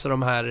är ju alltså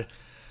de här,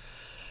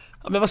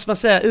 men vad ska man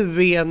säga,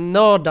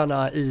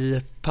 UE-nördarna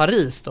i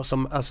Paris då,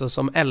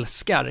 som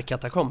älskar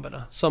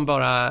katakomberna,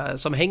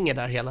 som hänger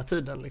där hela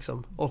tiden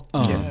liksom. Och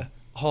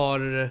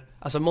har,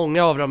 alltså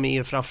många av dem är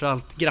ju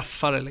framförallt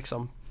graffare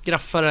liksom.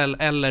 Graffare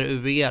eller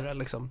UE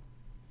liksom.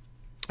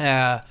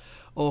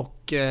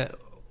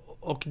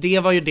 Och det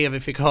var ju det vi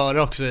fick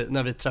höra också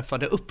när vi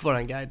träffade upp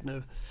våran guide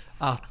nu,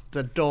 att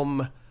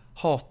de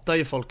hatar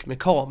ju folk med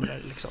kameror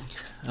liksom.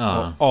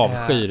 Ja. Och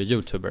avskyr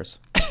YouTubers.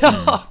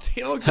 Ja,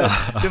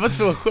 det var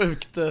så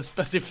sjukt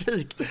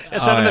specifikt.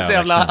 Jag kände mig så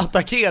jävla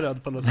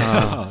attackerad på något sätt.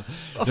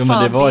 Jo,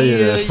 men det var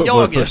ju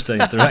vår första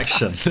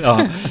interaction.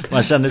 Ja,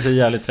 man kände sig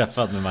jävligt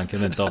träffad, men man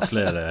kunde inte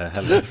avslöja det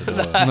heller,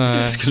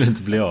 för då skulle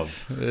inte bli av.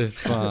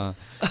 Fan.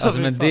 Alltså,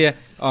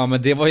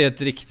 men det var ju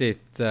ett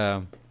riktigt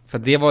för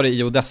det var det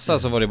i Odessa,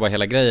 så var det bara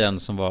hela grejen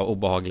som var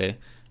obehaglig.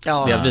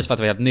 Ja. Delvis för att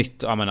det var helt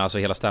nytt. Ja, men alltså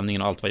hela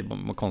stämningen och allt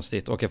var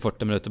konstigt. Åka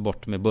 40 minuter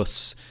bort med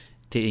buss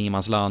till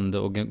Ingenmansland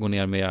och gå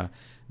ner med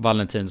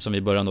Valentin, som vi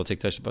i början då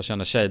tyckte var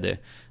kända shady.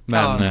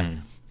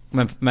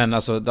 Men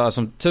alltså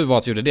som tur var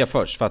att vi gjorde det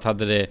först, för att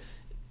hade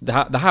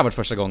det här var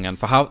första gången,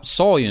 för han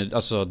sa ju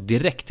alltså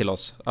direkt till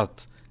oss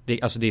att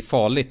det är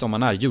farligt om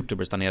man är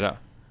YouTubers där nere.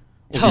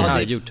 Och vi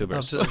är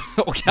YouTubers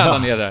och här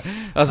nere.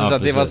 Alltså så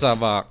att det var så här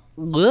bara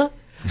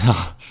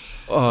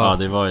ja,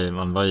 det var ju,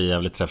 man var ju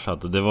jävligt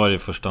träffad, och det var det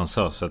första han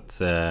sa, så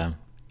att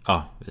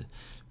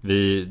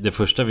det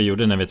första vi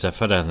gjorde när vi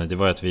träffade henne, det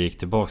var att vi gick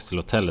tillbaks till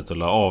hotellet och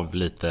la av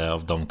lite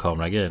av de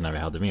kameragrejerna vi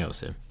hade med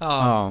oss i.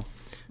 Ja.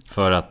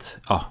 För att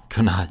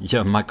kunna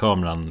gömma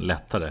kameran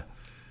lättare.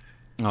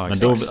 Ja, men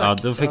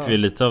då fick vi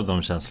lite av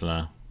de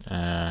känslorna.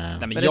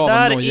 Nej, men jag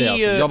var nojig,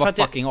 alltså. Jag var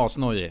fucking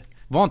asnojig.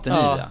 Var inte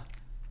ni det?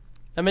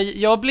 Ja, men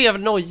jag blev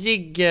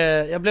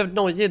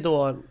nojig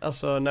då,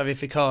 alltså när vi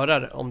fick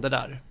höra om det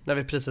där, när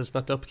vi precis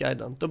mötte upp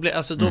guiden. Då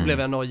blev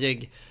jag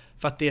nojig,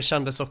 för att det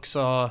kändes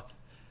också,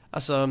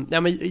 alltså,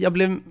 ja, men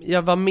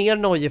jag var mer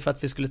nojig för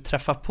att vi skulle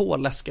träffa på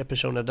läskiga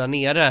personer där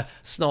nere,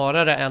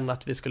 snarare än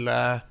att vi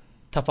skulle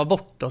tappa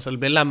bort oss eller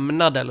bli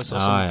lämnade eller så,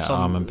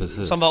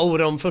 som var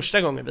oron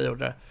första gången vi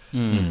gjorde det.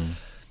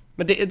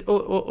 Men det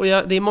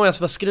är många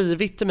som har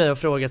skrivit till mig och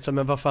frågat sig,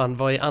 men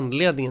vad är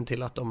anledningen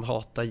till att de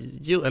hatar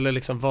eller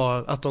liksom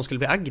att de skulle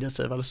bli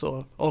aggressiva eller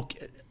så. Och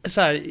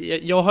så här,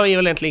 jag har ju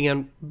egentligen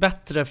ingen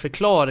bättre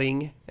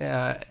förklaring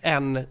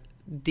än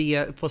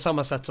det, på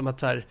samma sätt som att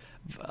så här,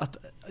 att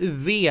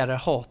UR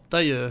hatar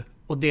ju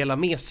att dela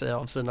med sig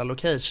av sina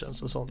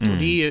locations och sånt. Och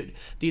det är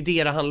ju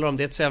det handlar om.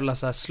 Det är ett så jävla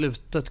så här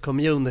slutet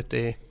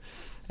community.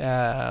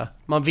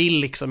 Man vill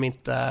liksom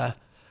inte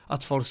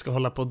att folk ska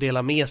hålla på och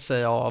dela med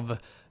sig av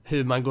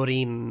hur man går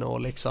in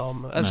och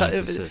liksom, alltså,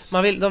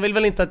 de vill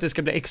väl inte att det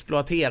ska bli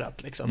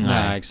exploaterat liksom.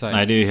 Nej, exakt.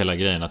 Nej, det är ju hela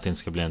grejen, att det inte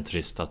ska bli en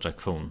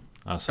turistattraktion.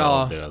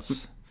 Alltså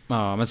deras.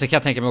 Ja, men så kan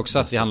jag tänka mig också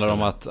att det handlar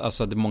om att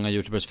alltså, det är många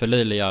YouTubers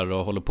förlöjligar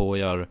och håller på och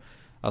gör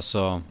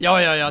alltså, ja,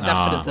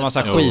 definitivt.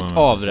 Massa skit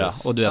av det.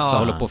 Och du vet, så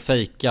håller på och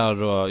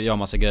fejkar och gör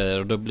massa grejer.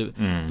 Och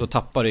då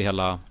tappar du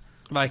hela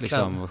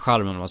liksom,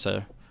 charmen, om man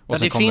säger. Ja,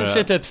 det finns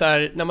ju typ så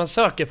här, när man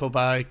söker på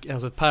bara,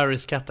 alltså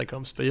Paris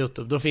Catacombs på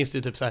YouTube, då finns det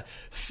ju typ så här,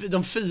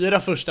 de 4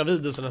 första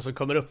videorna som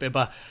kommer upp är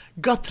bara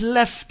got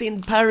left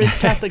in Paris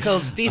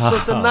Catacombs, this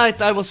was the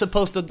night I was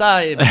supposed to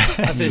die.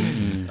 Alltså,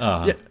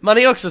 man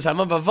är också så här,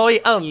 man bara, vad är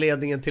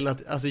anledningen till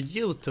att alltså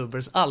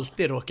YouTubers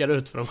alltid råkar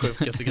ut för de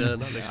sjukaste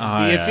grejerna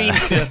liksom?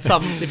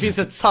 Det finns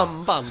ett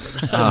samband.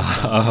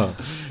 Ja,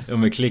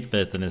 men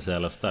clickbaiten är så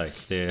jävla stark.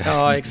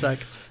 Ja,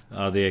 exakt.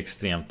 Ja, det är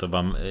extremt. Och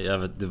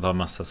det var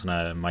massa sån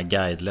här My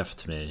guide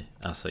left me,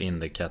 alltså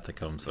in the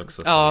catacombs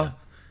också. Ja,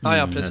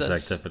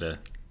 precis. För det.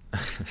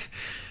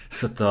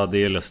 Så att, det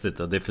är lustigt,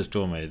 och det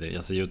förstår man ju.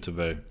 Alltså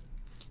YouTuber,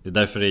 det är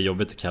därför det är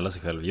jobbigt att kalla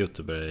sig själv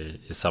YouTuber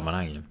i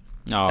sammanhanget.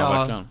 Ja,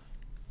 verkligen.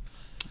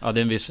 Ja,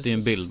 det är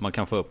en bild man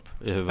kan få upp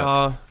i huvudet.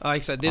 Ja,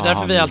 exakt. Det är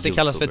därför vi alltid YouTuber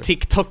kallas för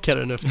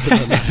TikTokare nu för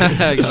tiden.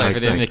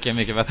 Exakt, det är mycket,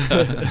 mycket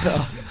bättre.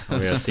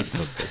 Vi är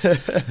TikTokers.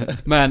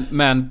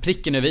 Men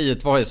pricken över i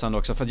var ju sen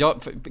också, för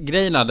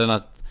grejen är den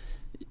att,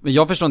 men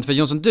jag förstår inte, för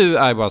Jonsson, du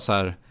är bara så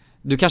här,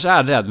 du kanske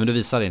är rädd, men du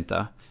visar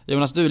inte.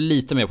 Jonas, du är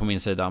lite mer på min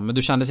sida, men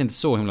du kändes inte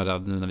så himla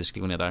rädd nu när vi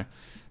skulle gå ner där.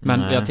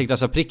 Men jag tyckte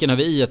alltså pricken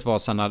över i var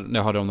sen när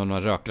jag hörde om de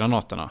här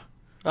rökgranaterna.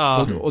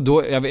 Och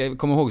då, jag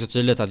kommer ihåg så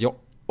tydligt att jag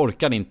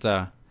orkade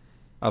inte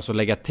alltså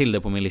lägga till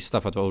det på min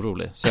lista för att vara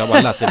orolig. Så jag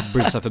bara lät det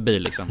brisa förbi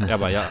liksom. Jag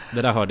bara,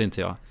 det där hörde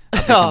inte jag.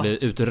 Att det kan bli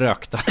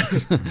utrökta.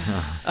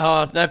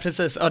 Ja, nej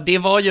precis. Ja, det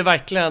var ju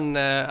verkligen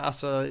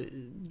alltså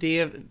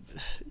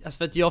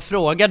för att jag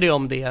frågade ju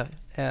om det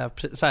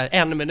så här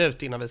 1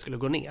 minut innan vi skulle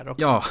gå ner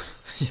också.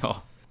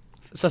 Ja.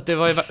 Så att det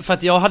var ju, för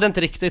att jag hade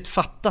inte riktigt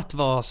fattat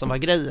vad som var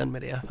grejen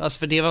med det. Alltså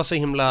för det var så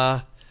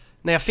himla,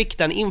 när jag fick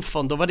den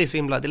infon, då var det så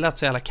himla, det lät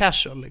så jävla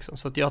casual liksom.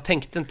 Så att jag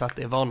tänkte inte att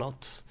det var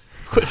något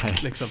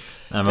sjukt liksom.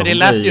 Nej, för det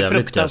lät ju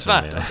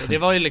fruktansvärt alltså. Det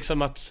var ju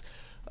liksom att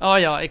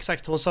ja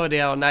exakt, hon sa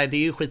det, och nej, det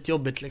är ju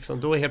skitjobbigt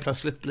liksom. Då helt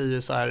plötsligt blir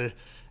ju så här,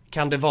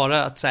 kan det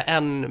vara att så här,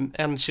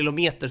 en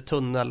kilometer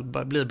tunnel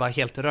blir bara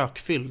helt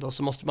rökfylld, och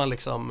så måste man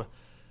liksom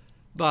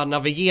bara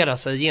navigera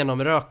sig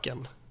genom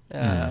röken.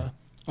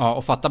 Ja,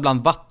 och fatta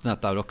bland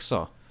vattnet där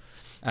också.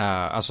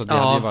 Alltså det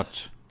hade ju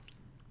varit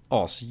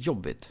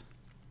asjobbigt.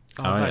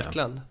 Ja,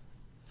 verkligen.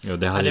 Jo,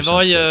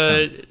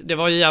 det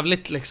var ju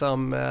jävligt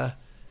liksom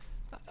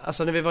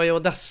alltså när vi var i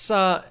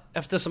Odessa,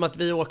 eftersom att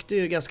vi åkte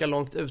ju ganska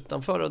långt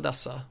utanför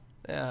Odessa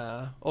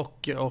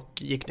och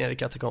gick ner i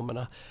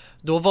katakomberna,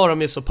 då var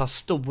de ju så pass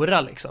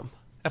stora liksom,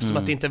 eftersom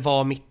att det inte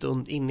var mitt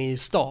inne i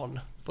stan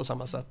på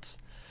samma sätt.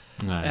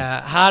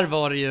 Här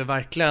var det ju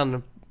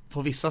verkligen,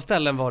 på vissa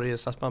ställen var det ju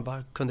så att man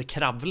bara kunde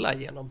kravla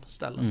genom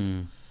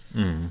ställen.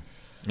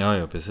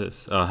 Ja,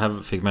 precis. Ja,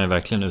 här fick man ju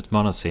verkligen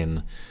utmana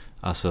sin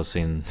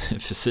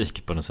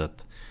fysik på något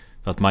sätt.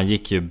 För att man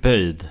gick ju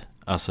böjd.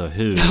 Alltså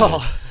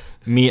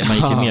man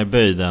gick ju mer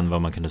böjd än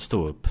vad man kunde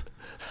stå upp.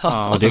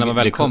 Ja, och sen när man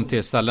väl kom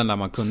till ställen där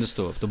man kunde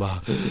stå upp, då bara...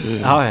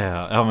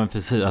 Ja, men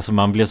precis. Alltså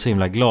man blev så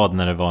himla glad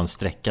när det var en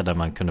sträcka där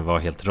man kunde vara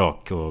helt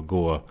rak och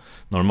gå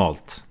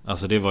normalt.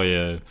 Alltså det var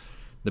ju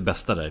det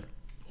bästa där.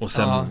 Och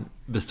sen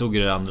bestod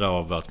det andra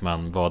av att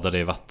man vadade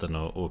i vatten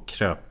och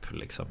kröp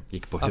liksom,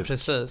 gick på huk. Ja,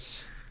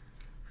 precis.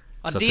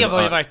 Ja, det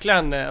var ju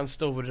verkligen en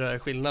stor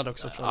skillnad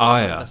också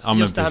från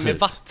just det här med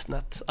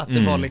vattnet. Att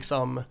det var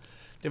liksom,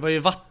 det var ju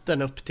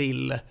vatten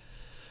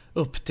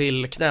upp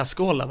till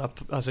knäskålarna,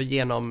 alltså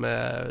genom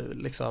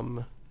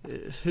liksom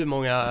hur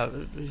många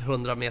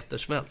 100 meter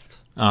som helst.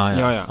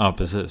 Ja,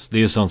 precis. Det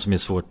är ju sånt som är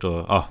svårt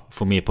att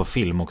få med på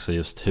film också,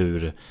 just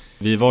hur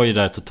vi var ju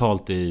där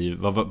totalt i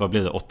vad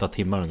blev det, 8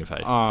 timmar ungefär.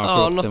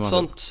 Ja, något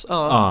sånt.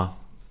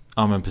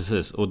 Ja, men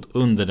precis. Och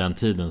under den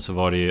tiden så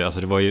var det ju,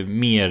 alltså det var ju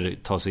mer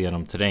ta sig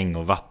igenom terräng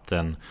och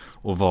vatten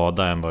och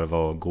vada än vad det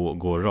var att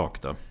gå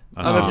rakt då.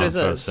 Alltså i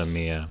jämförelse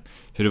med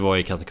hur det var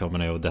i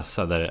katakomberna i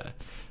Odessa, där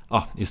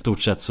i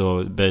stort sett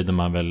så böjde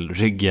man väl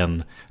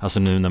ryggen. Alltså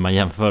nu när man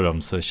jämför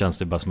dem så känns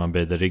det bara som man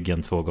böjde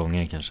ryggen 2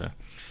 gånger kanske.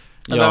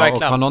 Ja,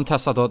 och har någon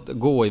testat att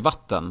gå i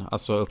vatten,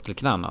 alltså upp till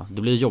knäna?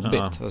 Det blir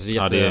jobbigt. Alltså det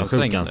är en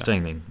sjuk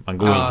ansträngning. Man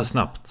går inte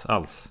snabbt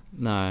alls.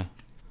 Nej.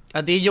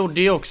 Ja, det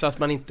gjorde ju också att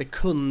man inte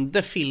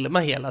kunde filma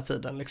hela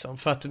tiden liksom.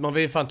 För att man var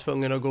ju fan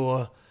tvungen att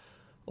gå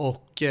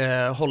och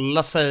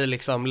hålla sig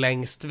liksom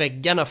längst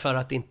väggarna för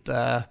att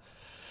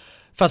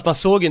man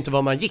såg inte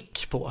vad man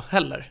gick på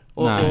heller.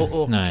 Och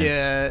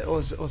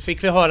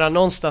fick vi höra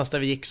någonstans där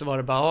vi gick, så var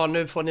det bara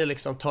nu får ni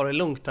liksom ta det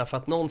lugnt här, för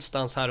att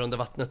någonstans här under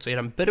vattnet så är det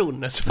en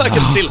brunn som man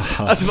kan till.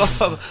 Alltså vad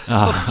fan.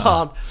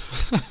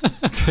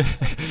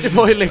 Det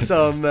var ju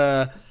liksom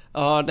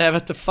nej,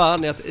 vet du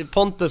fan,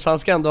 Pontus, han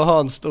ska ändå ha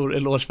en stor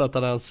eloge för att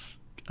han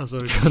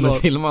kunde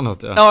filma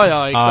något.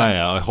 Ja,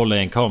 exakt. Hålla i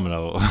en kamera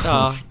och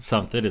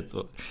samtidigt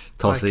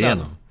ta sig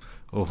igenom.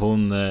 Och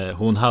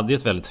hon hade ju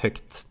ett väldigt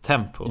högt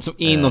tempo. Som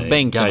inåt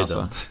bänken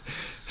alltså.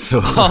 Så,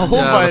 hon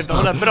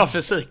hade bra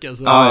fysik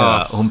alltså.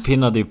 Hon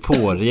pinnade ju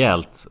på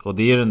rejält. Och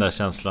det är ju den där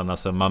känslan,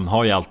 alltså, man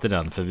har ju alltid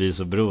den, för vi är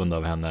så beroende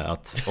av henne,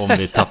 att om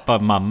vi tappar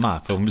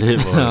mamma, för hon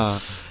blir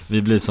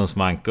vi blir som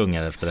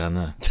smankungar efter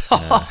henne.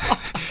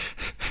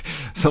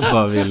 Som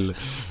bara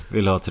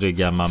vill ha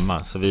trygga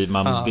mamma. Så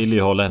man vill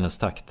ju hålla hennes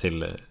takt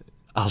till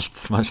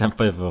allt. Man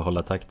kämpar ju för att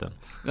hålla takten.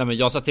 Ja, men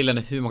jag sa till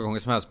henne hur många gånger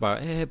som helst bara,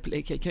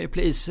 can you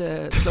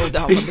please slow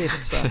down a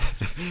bit, so,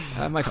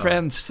 my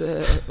friends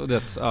och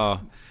det,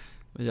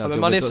 men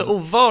man är så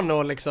ovan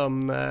att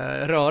liksom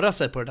röra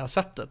sig på det där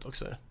sättet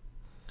också.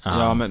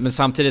 Ja, men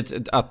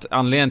samtidigt att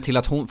anledningen till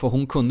att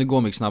hon kunde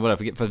gå mycket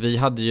snabbare, för vi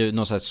hade ju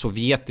någon sån här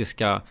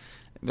sovjetiska,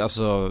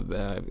 alltså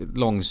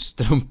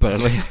långstrumpor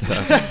eller vad heter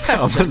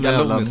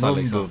det?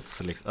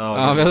 Moonboots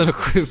liksom. Vi hade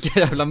sjuka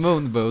jävla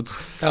moonboots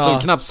som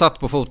knappt satt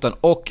på foten,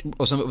 och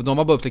så, de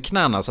var bara upp till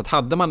knäna, så att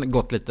hade man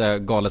gått lite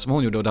galet som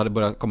hon gjorde och det hade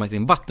börjat komma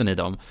in vatten i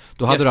dem,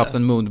 då hade du haft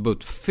en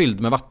moonboot fylld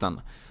med vatten.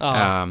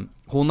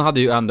 Hon hade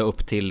ju ända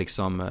upp till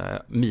liksom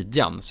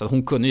midjan, så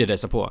hon kunde ju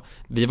resa på.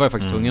 Vi var ju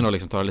faktiskt tvungna att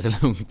liksom ta det lite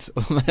lugnt.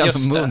 Och de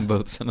jävla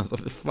moonbootsen, alltså,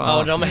 för fan. Ja,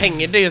 och de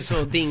hängde ju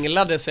så,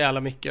 dinglade så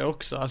jävla mycket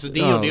också. Alltså det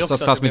gjorde ju också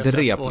att det blev så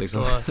rep, svårt,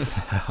 liksom.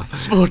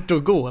 Svårt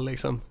att gå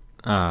liksom.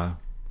 Ja,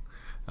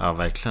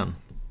 verkligen.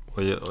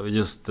 Och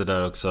just det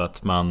där också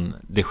att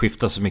det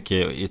skiftar så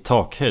mycket i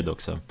takhöjd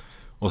också.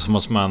 Och så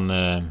måste man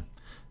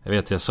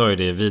jag sa ju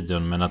det i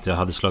videon, men att jag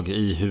hade slagit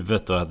i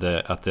huvudet och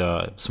att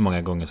jag så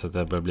många gånger så att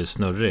jag började bli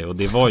snurrig. Och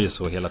det var ju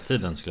så hela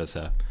tiden, skulle jag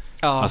säga.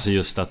 Alltså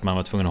just att man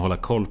var tvungen att hålla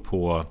koll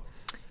på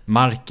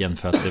marken,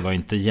 för att det var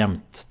inte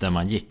jämnt där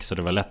man gick, så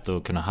det var lätt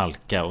att kunna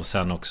halka. Och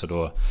sen också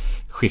då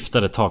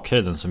skiftade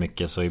takhöjden så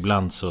mycket, så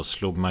ibland så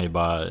slog man ju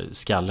bara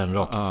skallen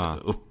rakt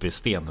upp i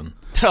stenen.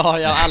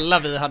 Ja, alla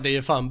vi hade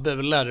ju fan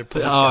bulor på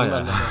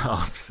skallen. Ja,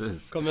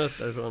 precis. Kom ut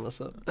därifrån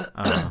alltså.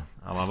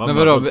 Man var. Men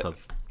vadå,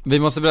 vi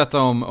måste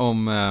berätta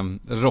om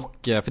rock,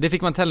 för det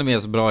fick man till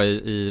med så bra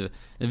i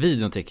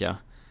videon, tycker jag.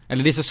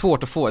 Eller det är så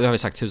svårt att få, det har vi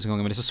sagt 1000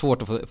 gånger, men det är så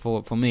svårt att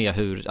få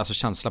med alltså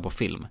känsla på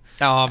film.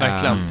 Ja,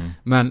 verkligen.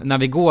 Men när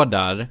vi går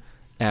där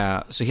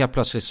så helt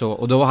plötsligt så,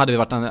 och då hade vi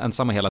varit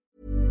ensamma hela.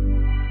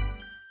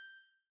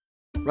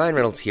 Ryan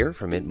Reynolds here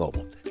from Mint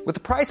Mobile. With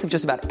the price of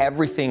just about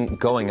everything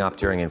going up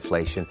during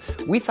inflation,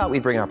 we thought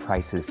we'd bring our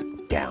prices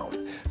down.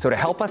 So to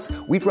help us,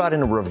 we brought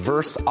in a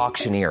reverse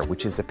auctioneer,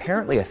 which is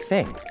apparently a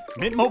thing.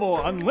 Mint Mobile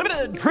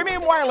Unlimited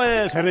Premium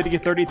Wireless. How to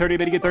get 30, 30,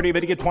 bit to get 30,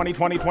 bit to get 20,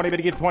 20, 20, bit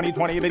to get 20,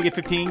 20, bit to get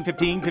 15,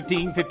 15,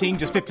 15, 15,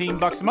 just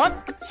 $15 a month?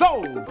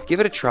 Sold!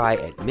 Give it a try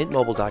at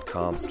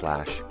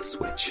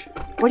mintmobile.com/switch.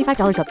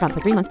 $45 up front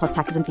for 3 months plus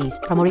taxes and fees.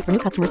 Promo rate for new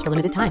customers for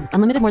limited time.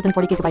 Unlimited more than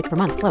 40 gigabytes per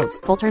month slows.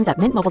 Full terms at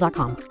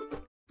mintmobile.com.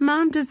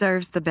 Mom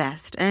deserves the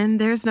best, and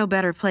there's no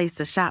better place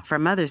to shop for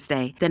Mother's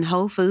Day than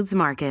Whole Foods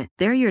Market.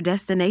 They're your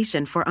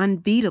destination for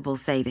unbeatable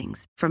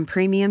savings, from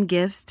premium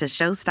gifts to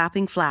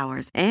show-stopping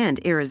flowers and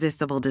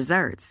irresistible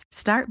desserts.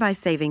 Start by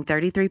saving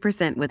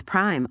 33% with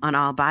Prime on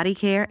all body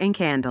care and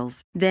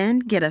candles. Then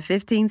get a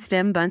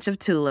 15-stem bunch of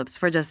tulips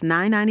for just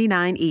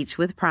 $9.99 each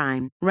with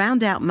Prime.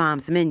 Round out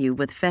Mom's menu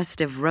with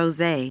festive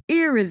rosé,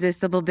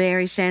 irresistible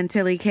berry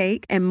chantilly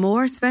cake, and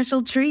more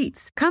special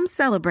treats. Come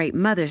celebrate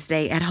Mother's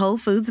Day at Whole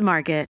Foods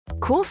Market.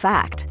 Cool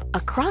fact, a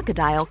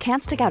crocodile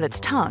can't stick out its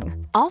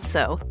tongue.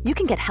 Also, you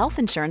can get health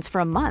insurance for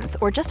a month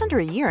or just under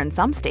a year in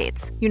some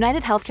states.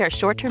 United Healthcare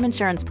short-term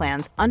insurance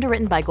plans,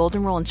 underwritten by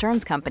Golden Rule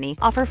Insurance Company,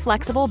 offer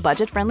flexible,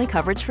 budget-friendly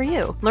coverage for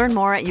you. Learn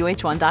more at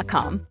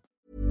uh1.com.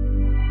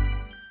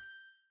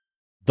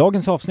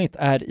 Dagens avsnitt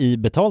är i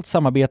betalt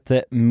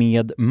samarbete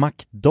med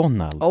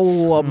McDonalds.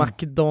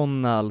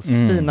 McDonalds.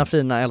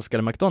 Fina,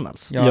 älskade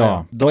McDonalds.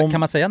 Ja. Kan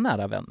man säga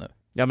nära vän nu?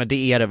 Ja, men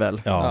det är det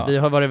väl. Ja. Vi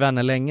har varit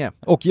vänner länge.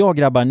 Och jag,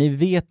 grabbar, ni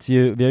vet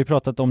ju, vi har ju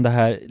pratat om det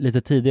här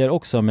lite tidigare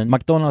också, men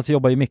McDonalds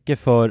jobbar ju mycket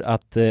för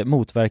att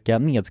motverka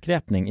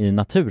nedskräpning i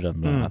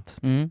naturen bland annat.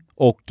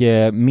 Och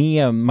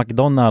med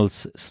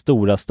McDonalds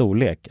stora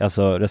storlek,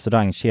 alltså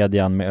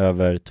restaurangkedjan med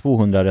över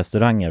 200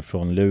 restauranger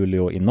från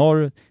Luleå i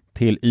norr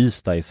till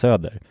Ystad i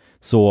söder,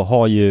 så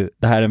har ju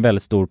det här en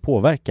väldigt stor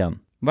påverkan.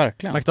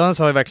 Verkligen. McDonalds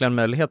har ju verkligen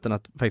möjligheten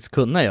att faktiskt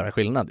kunna göra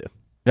skillnad ju.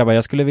 Grabbar,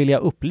 jag skulle vilja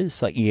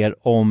upplysa er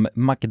om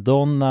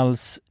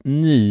McDonalds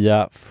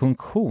nya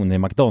funktion i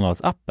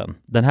McDonalds-appen.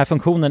 Den här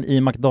funktionen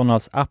i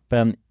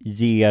McDonalds-appen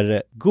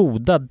ger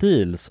goda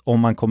deals om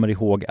man kommer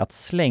ihåg att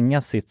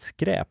slänga sitt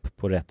skräp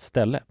på rätt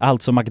ställe.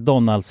 Alltså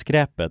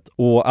McDonalds-skräpet.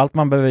 Och allt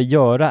man behöver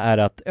göra är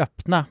att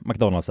öppna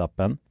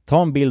McDonalds-appen,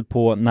 ta en bild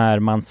på när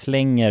man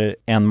slänger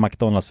en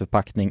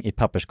McDonalds-förpackning i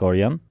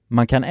papperskorgen.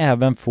 Man kan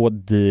även få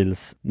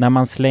deals när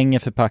man slänger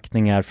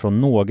förpackningar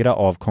från några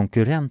av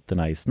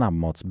konkurrenterna i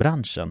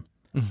snabbmatsbranschen.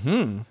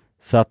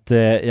 Så att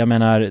jag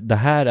menar, det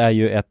här är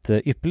ju ett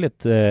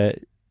ypperligt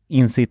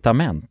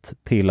incitament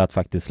till att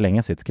faktiskt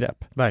slänga sitt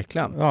skräp.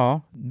 Verkligen.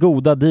 Ja.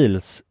 Goda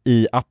deals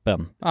i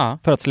appen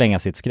för att slänga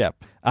sitt skräp.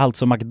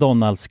 Alltså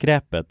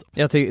McDonalds-skräpet.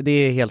 Jag tycker det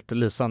är helt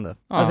lysande.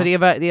 Ja. Alltså det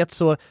är ett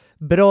så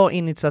bra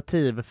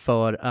initiativ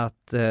för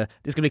att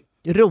det ska bli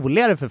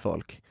roligare för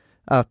folk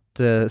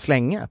att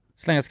slänga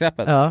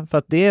skräpet. Ja, för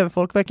att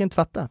folk verkar inte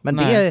fatta. Men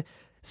det är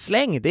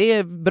släng, det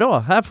är bra.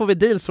 Här får vi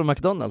deals från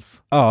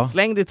McDonalds. Ja.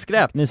 Släng ditt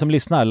skräp. Ni som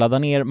lyssnar, ladda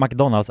ner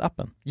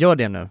McDonalds-appen. Gör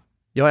det nu.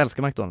 Jag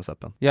älskar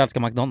McDonalds-appen. Jag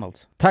älskar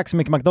McDonalds. Tack så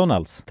mycket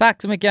McDonalds.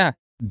 Tack så mycket.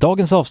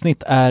 Dagens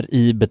avsnitt är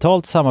i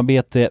betalt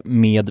samarbete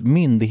med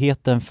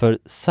Myndigheten för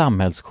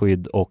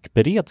samhällsskydd och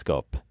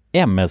beredskap,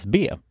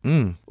 MSB.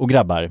 Och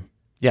grabbar,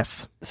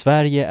 yes.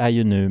 Sverige är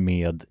ju nu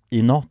med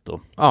i NATO.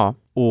 Ja.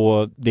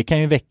 Och det kan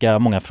ju väcka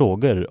många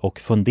frågor och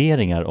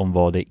funderingar om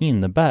vad det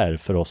innebär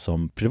för oss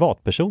som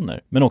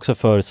privatpersoner, men också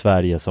för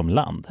Sverige som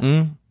land.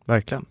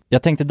 Verkligen.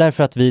 Jag tänkte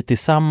därför att vi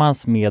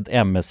tillsammans med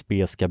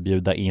MSB ska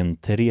bjuda in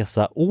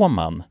Teresa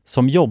Åman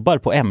som jobbar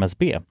på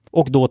MSB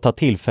och då ta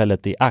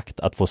tillfället i akt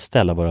att få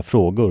ställa våra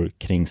frågor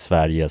kring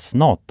Sveriges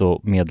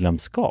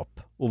NATO-medlemskap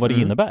och vad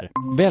det innebär.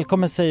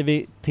 Välkommen säger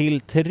vi till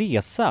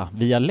Teresa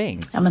via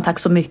länk. Ja, men tack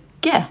så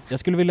mycket. Jag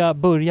skulle vilja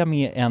börja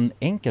med en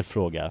enkel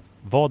fråga.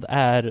 Vad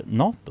är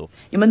NATO?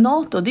 Ja, men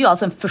NATO, det är ju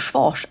alltså en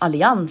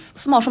försvarsallians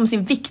som har som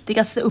sin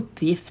viktigaste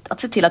uppgift att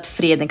se till att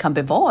freden kan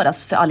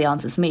bevaras för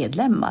alliansens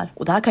medlemmar.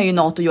 Och det här kan ju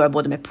NATO göra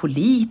både med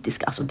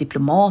politiska, alltså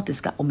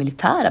diplomatiska och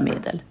militära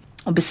medel.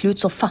 Och beslut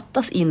som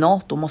fattas i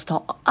NATO måste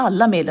ha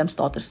alla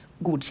medlemsstaters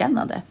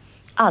godkännande.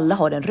 Alla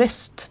har en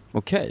röst.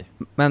 Okej.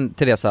 Men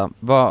Teresa,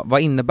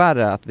 vad innebär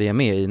det att vi är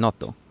med i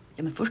NATO?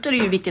 Ja, men först är det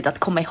ju viktigt att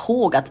komma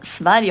ihåg att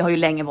Sverige har ju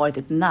länge varit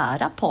ett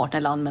nära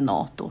partnerland med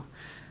NATO.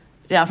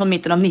 Redan från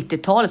mitten av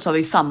 90-talet så har vi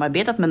ju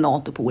samarbetat med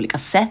NATO på olika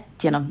sätt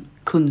genom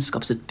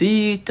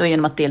kunskapsutbyte och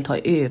genom att delta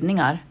i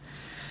övningar.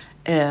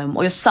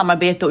 Och just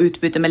samarbete och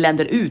utbyte med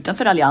länder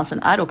utanför alliansen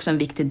är också en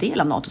viktig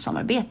del av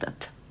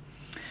NATO-samarbetet.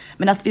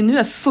 Men att vi nu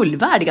är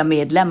fullvärdiga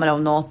medlemmar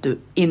av NATO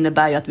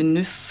innebär ju att vi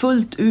nu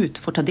fullt ut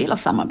får ta del av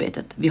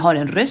samarbetet. Vi har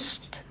en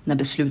röst när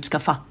beslut ska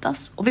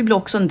fattas och vi blir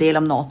också en del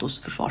av NATOs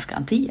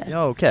försvarsgarantier.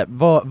 Ja, okej.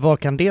 Vad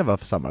kan det vara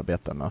för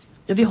samarbeten då?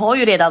 Ja, vi har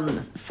ju redan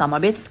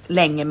samarbetat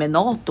länge med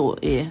NATO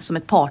som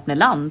ett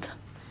partnerland.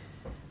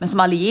 Men som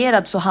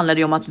allierad så handlar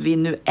det om att vi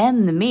nu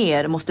än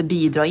mer måste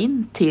bidra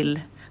in till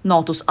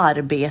NATOs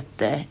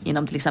arbete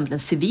inom till exempel den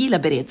civila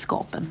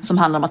beredskapen som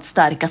handlar om att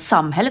stärka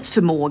samhällets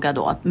förmåga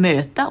då att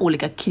möta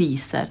olika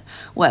kriser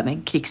och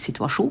även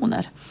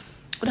krigssituationer.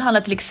 Och det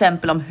handlar till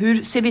exempel om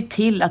hur ser vi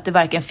till att det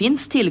verkligen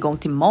finns tillgång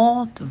till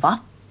mat,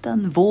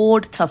 vatten,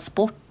 vård,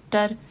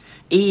 transporter,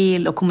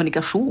 el och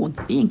kommunikation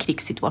i en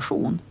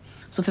krigssituation.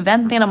 Så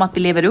förväntningarna om att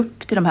vi lever upp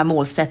till de här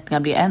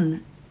målsättningarna blir än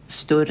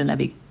större när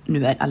vi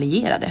nu är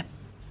allierade.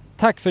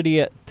 Tack för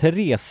det,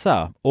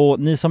 Teresa. Och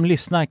ni som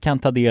lyssnar kan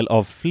ta del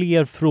av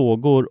fler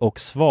frågor och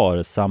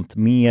svar samt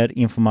mer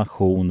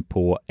information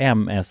på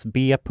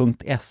msb.se/NATO.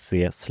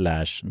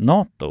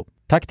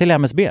 Tack till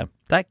MSB.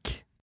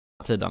 Tack.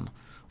 Tiden.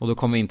 Och då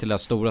kom vi in till det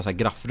stora så här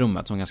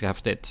graffrummet som är ganska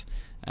häftigt.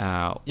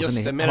 Och just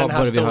sen det, med den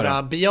här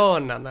stora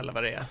björnen eller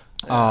vad det är.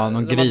 Ja,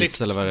 någon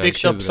gris eller vad det är.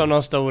 Byggt upp som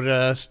någon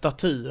stor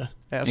staty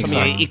som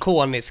är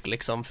ikonisk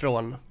liksom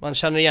från, man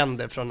känner igen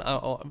det från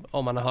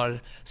om man har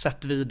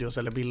sett videos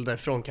eller bilder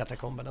från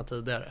katakomberna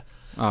tidigare.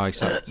 Ja,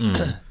 exakt.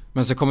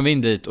 Men så kommer vi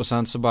in dit och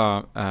sen så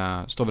bara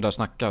står vi där och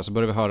snackar och så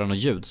börjar vi höra något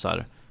ljud så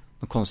här,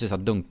 något konstigt så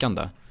här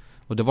dunkande.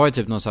 Och det var ju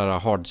typ någon så här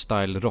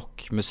hardstyle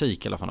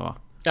rockmusik eller vad det var.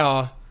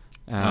 Ja.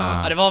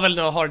 Ja, det var väl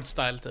någon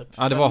hardstyle typ.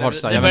 Ja, det var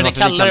hardstyle. Vi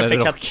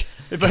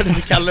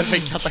började kalla det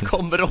för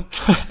katakombrock.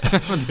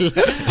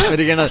 Men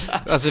det är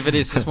alltså för det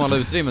är så smala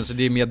utrymmen så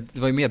det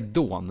var ju mer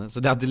dån. Så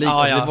det hade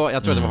jag tror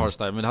att det var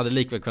hardstyle, men det hade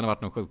likväl kunnat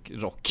varit någon sjuk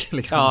rock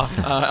liksom. Ja,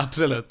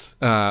 absolut.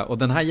 Och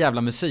den här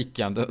jävla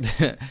musiken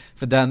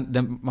för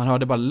den man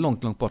hörde bara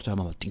långt bort så hör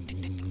man bara ding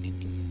ding ding ding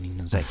ding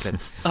ding så äckligt.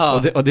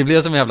 Och det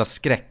blev som en jävla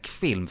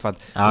skräckfilm för att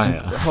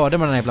hörde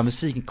man den här jävla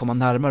musiken komma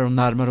närmare och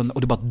närmare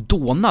och det bara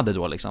dånade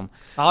då liksom.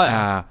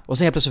 Och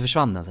sen helt plötsligt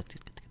försvann den så här,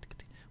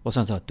 och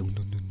sen så här,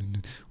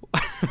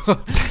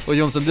 och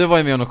Jonsson, du var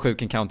ju med om någon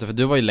sjuk encounter för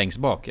du var ju längst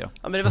bak. Ja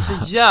men det var så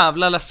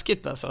jävla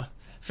läskigt alltså.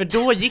 För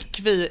då gick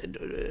vi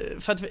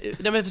för att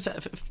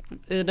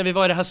när vi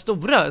var i den här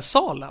stora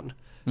salen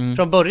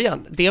från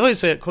början. Det var ju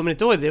så, kommer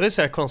inte ihåg, det var ju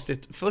så här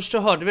konstigt. Först så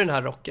hörde vi den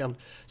här rocken,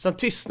 sen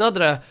tystnade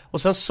det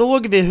och sen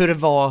såg vi hur det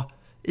var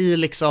i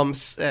liksom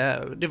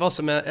det var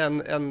som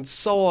en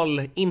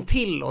sal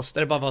intill oss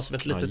där det bara var som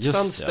ett litet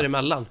fönster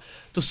emellan.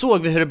 Då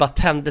såg vi hur det bara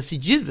tändes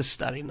ljus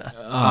där inne.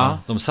 Ja,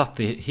 de satt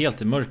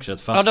helt i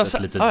mörkret fast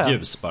ett litet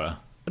ljus bara.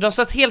 Och de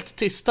satt helt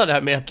tysta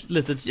där med ett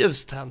litet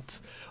ljus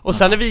tänt. Och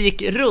sen när vi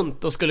gick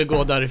runt och skulle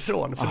gå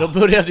därifrån, för då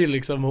började ju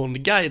liksom hon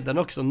guiden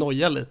också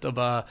noja lite och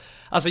bara,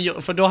 alltså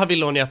för då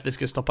ville hon ju att vi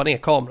skulle stoppa ner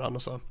kameran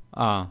och så.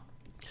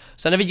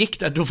 Sen när vi gick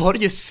där, då var det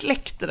ju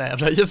släckt det där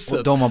jävla ljuset.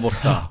 Och de var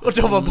borta.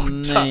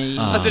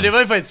 Alltså det var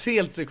ju faktiskt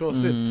helt så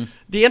konstigt.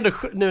 Det är ändå,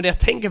 nu när jag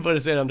tänker på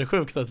det så är det ändå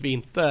sjukt att vi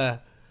inte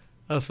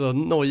alltså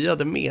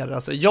nojade mer.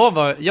 Alltså jag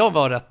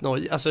var rätt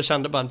noj. Alltså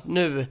kände bara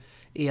nu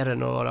är det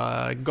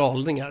några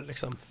galningar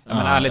liksom. Men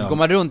ärligt, går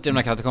man runt i de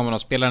här katakomberna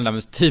och spelar den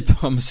där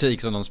typ av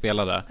musik som de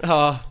spelade,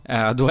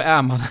 då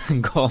är man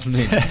en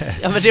galning.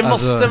 Ja men det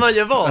måste man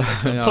ju vara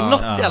liksom, på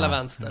något jävla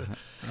vänster.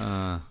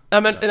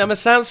 Men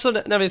sen så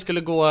när vi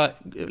skulle gå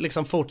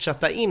liksom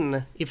fortsätta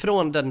in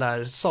ifrån den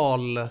där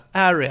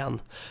sal-arean,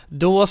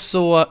 då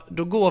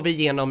går vi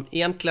igenom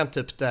egentligen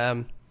typ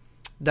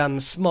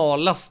den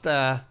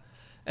smalaste,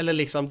 eller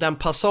liksom den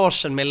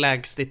passagen med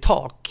lägst i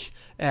tak,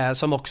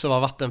 som också var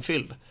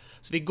vattenfylld.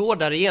 Så vi går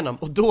där igenom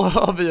och då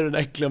har vi ju den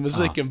äckliga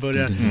musiken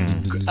börjar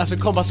alltså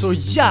komma så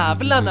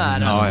jävla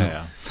nära.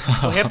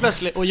 Och helt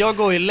plötsligt, och jag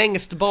går ju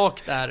längst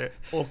bak där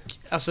och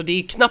alltså det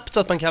är knappt så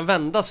att man kan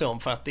vända sig om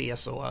för att det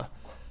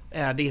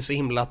är så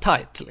himla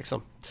tight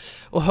liksom.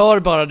 Och hör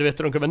bara, du vet,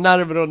 de kommer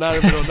närmare och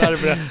närmare och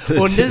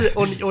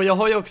närmare. Och jag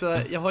har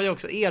ju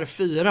också er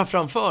fyra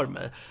framför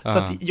mig. Så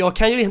att jag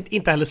kan ju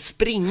inte heller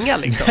springa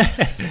liksom.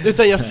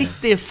 Utan jag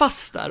sitter ju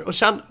fast där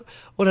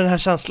och den här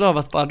känslan av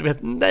att bara, du vet,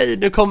 nej,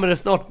 nu kommer det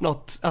snart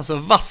något alltså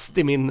vasst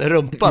i min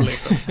rumpa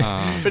liksom.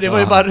 För det var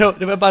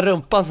ju bara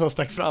rumpan som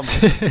stack fram.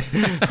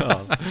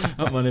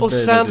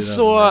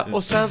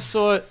 Och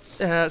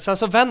sen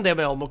så vänder jag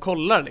mig om och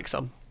kollar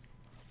liksom.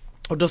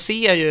 Och då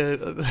ser jag ju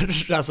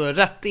alltså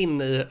rätt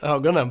in i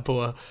ögonen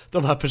på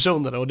de här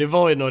personerna. Och det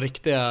var ju några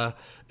riktiga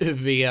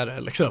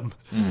UV:are liksom.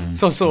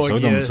 Som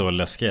såg de så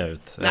läskiga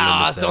ut?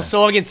 Alltså, de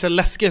såg inte så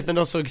läskiga ut, men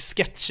de såg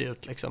sketchy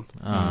ut liksom.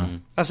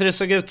 Alltså det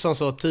såg ut som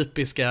så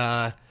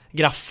typiska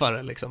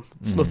graffare liksom.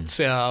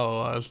 Smutsiga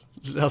och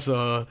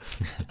alltså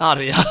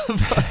arga.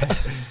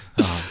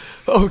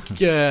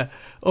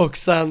 Och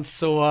sen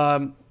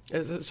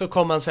så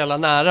kom han så jävla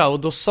nära och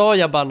då sa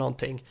jag bara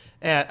någonting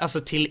alltså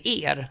till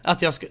er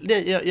att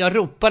jag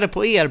ropade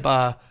på er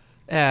bara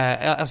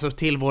alltså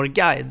till vår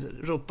guide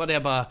ropade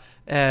jag bara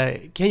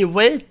can you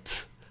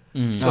wait?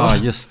 Ja,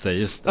 just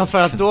det. Ja,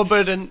 för att då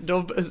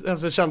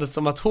alltså kändes det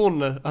som att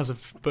hon alltså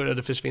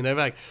började försvinna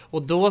iväg.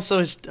 Och då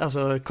så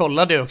alltså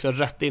kollade jag också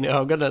rätt in i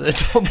ögonen i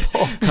dem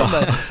bakom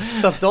mig.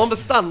 Så att de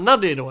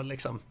stannade ju då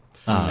liksom.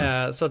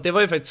 Så att det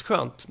var ju faktiskt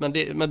skönt.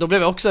 Men då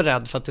blev jag också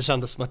rädd för att det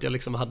kändes som att jag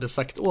liksom hade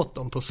sagt åt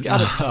dem på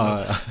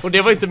skarpen. Och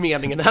det var inte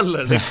meningen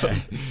heller liksom.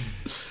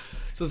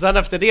 Så sen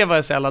efter det var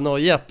jag så jävla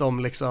nojig att de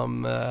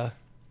liksom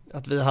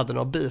att vi hade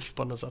någon beef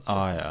på något sätt.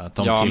 Att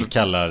de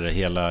tillkallar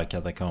hela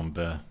katakomb.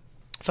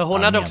 För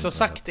hon hade också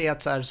sagt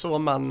det att så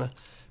man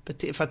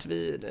för att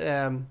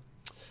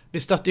vi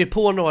stötte ju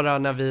på några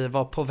när vi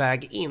var på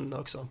väg in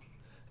också.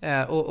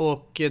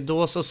 Och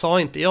då så sa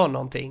inte jag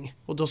någonting.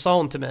 Och då sa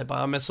hon till mig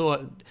bara, men så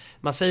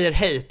man säger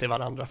hej till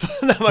varandra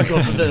när man går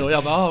förbi. Och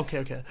jag bara,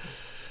 okej.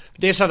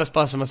 Det kändes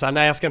bara som att säga,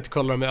 nej, jag ska inte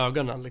kolla dem i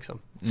ögonen liksom.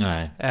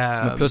 Nej.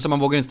 Men plus att man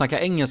vågar inte snacka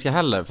engelska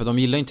heller, för de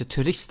gillar ju inte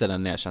turister där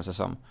nere, känns det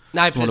som.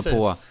 Nej, som precis.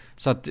 håller på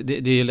Så att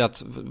det är ju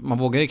att man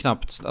vågar ju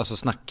knappt alltså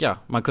snacka.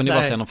 Man kunde ju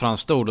bara säga någon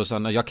franskt ord och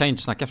sen jag kan ju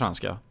inte snacka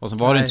franska. Och sen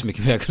var det inte så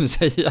mycket mer jag kunde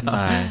säga.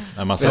 Nej,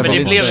 man sa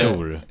bara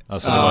bonjour.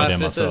 Alltså det var det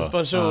man sa.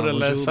 Bonjour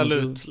eller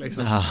salut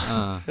liksom.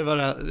 Det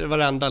var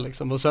det enda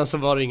liksom. Och sen så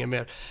var det inget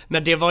mer.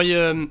 Men det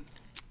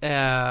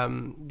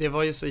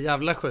var ju så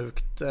jävla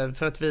sjukt.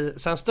 För att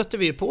sen stötte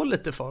vi ju på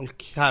lite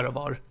folk här och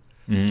var.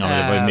 Ja,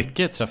 det var ju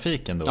mycket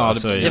trafik ändå. Ja,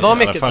 alltså, det var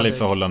mycket i alla fall trafik. I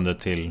förhållande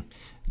till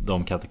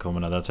de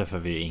katakomberna, där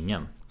träffade vi ju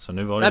ingen. Så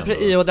nu var det ändå...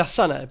 I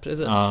Odessa, nej,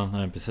 precis. Ja,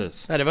 nej,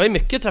 precis. Nej, det var ju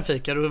mycket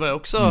trafik och det var ju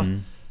också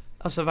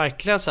alltså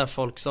verkligen så här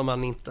folk som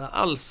man inte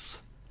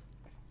alls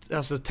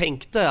alltså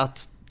tänkte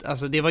att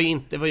alltså det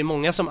var ju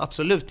många som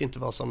absolut inte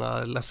var såna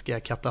läskiga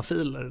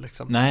katafiler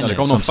liksom. Nej, det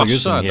kom någon såg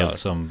ut som helt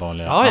som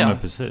vanliga. Ja, men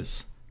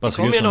precis. Det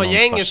kom ju någon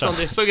gäng som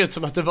det såg ut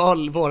som att det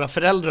var våra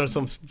föräldrar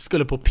som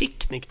skulle på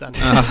picknick där.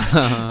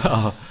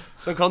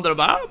 Som kom där och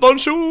bara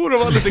bonjour och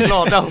var lite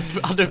glada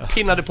och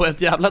pinnade på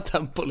ett jävla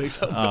tempo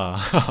liksom.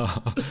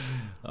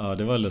 Ja,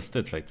 det var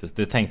lustigt faktiskt.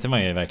 Det tänkte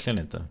man ju verkligen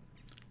inte.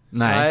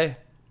 Nej.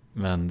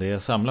 Men det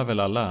samlar väl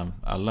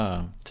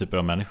alla typer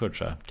av människor,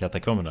 tror jag,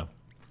 katakomberna.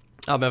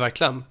 Ja, men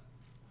verkligen.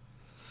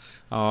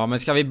 Ja, men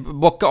ska vi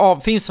bocka av?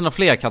 Finns det några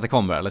fler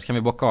katakomber eller ska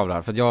vi bocka av det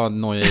här? För att jag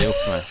nojar ju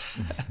upp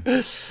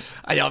mig.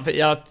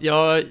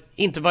 jag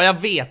inte vad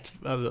jag vet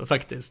alltså,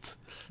 faktiskt.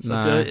 Så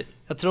att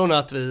jag tror nog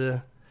att vi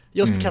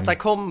just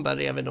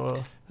katakomber är vi nog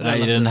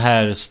i den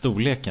här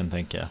storleken,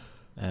 tänker jag.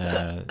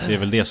 Det är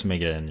väl det som är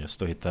grejen,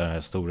 just att hitta det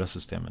här stora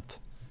systemet.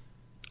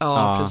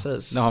 Ja,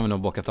 precis. Det har vi nog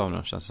bockat av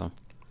nu, känns det som.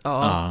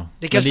 Ja.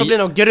 Det kanske får bli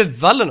någon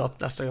gruva eller något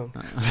nästa gång.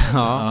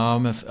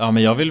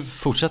 Men jag vill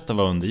fortsätta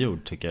vara under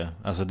jord, tycker jag.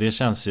 Alltså det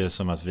känns ju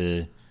som att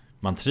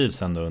man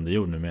trivs ändå under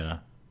jord numera.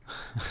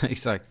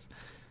 Exakt.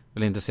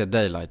 Vill inte se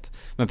daylight.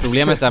 Men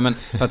problemet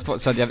är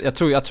så att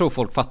jag tror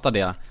folk fattar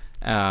det.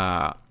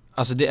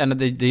 Alltså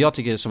det jag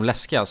tycker är som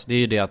läskigast, det är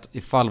ju det att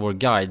ifall vår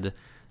guide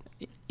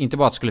inte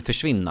bara skulle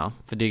försvinna,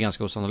 för det är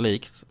ganska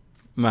osannolikt,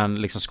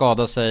 men liksom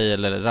skada sig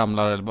eller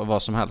ramlar eller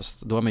vad som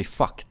helst, då är man ju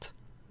fucked.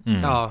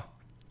 Ja.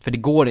 För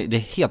det är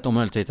helt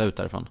omöjligt att hitta ut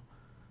därifrån.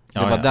 Det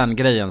var den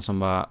grejen som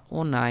bara,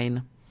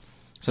 nej.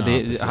 Så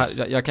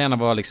jag kan gärna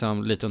vara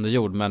liksom lite under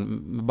jord, men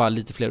bara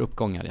lite fler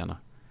uppgångar gärna.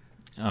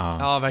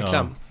 Ja,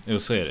 verkligen. Jo,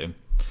 så är det.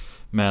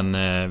 Men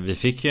vi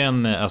fick ju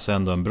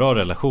ändå en bra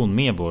relation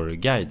med vår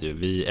guide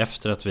ju.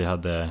 Efter att vi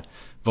hade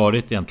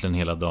varit egentligen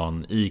hela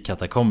dagen i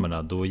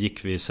katakomberna, då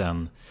gick vi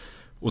sen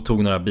och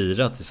tog några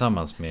bira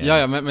tillsammans med...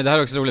 Ja, men det här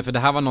är också roligt, för det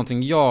här var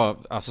någonting jag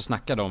alltså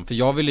snackade om. För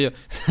jag ville ju...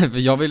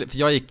 för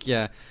jag gick...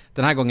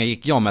 Den här gången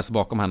gick jag mest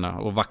bakom henne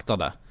och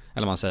vaktade,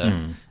 eller man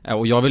säger.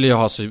 Och jag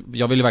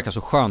ville verka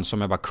så skön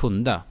som jag bara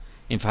kunde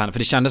inför henne. För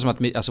det kändes som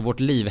att alltså, vårt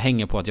liv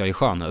hänger på att jag är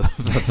skön nu.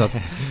 Så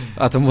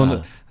att hon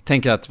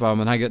tänker att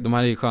de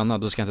här är ju sköna,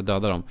 då ska jag inte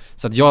döda dem.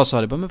 Så att jag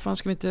sa det, men fan,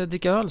 ska vi inte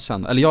dricka öl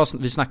sen? Eller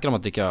vi snackade om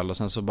att dricka öl och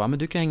sen så bara, men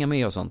du kan hänga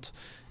med och sånt.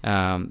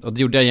 Och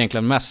det gjorde jag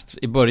egentligen mest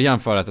i början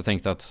för att jag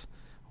tänkte att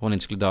hon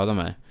inte skulle döda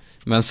mig.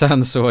 Men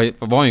sen så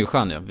var hon ju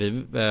skön, ja.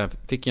 Vi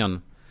fick ju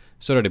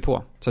surrade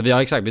på. Så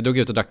vi drog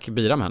ut och drack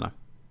bira med henne.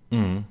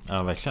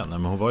 Ja, verkligen.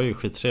 Men hon var ju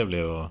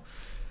skittrevlig och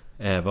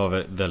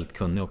var väldigt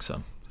kunnig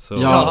också.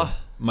 Så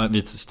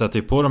vi stöter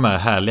ju på de här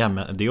härliga,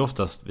 men det är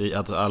oftast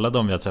alltså alla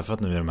de vi har träffat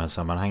nu i de här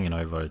sammanhangen har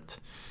ju varit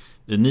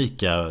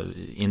unika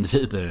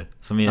individer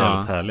som är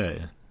väldigt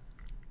härliga.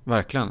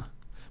 Verkligen.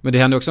 Men det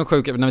händer också en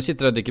sjuk, när vi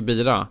sitter där och dricker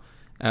bira,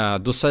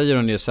 då säger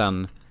hon ju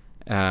sen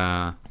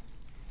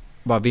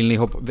bara, vill ni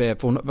hoppa,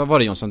 vad var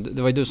det, Jonsson?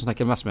 Det var ju du som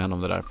snackade mest med henne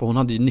om det där. För hon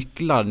hade ju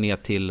nycklar ner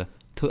till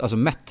alltså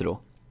metro.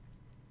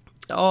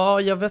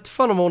 Ja, jag vet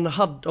fan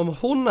om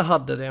hon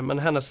hade det, men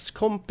hennes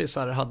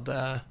kompisar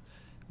hade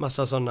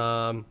massa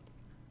såna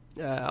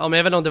men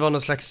jag vet inte om det var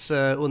någon slags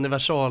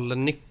universal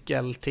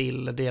nyckel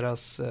till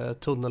deras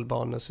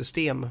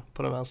tunnelbanesystem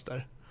på den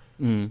vänster.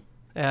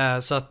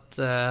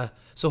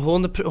 Så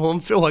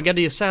hon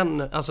frågade ju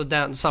sen, alltså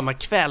samma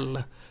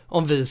kväll,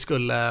 om vi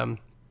skulle...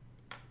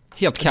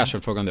 Helt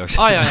casual frågan det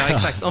också. Ja,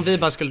 exakt. Om vi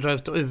bara skulle dra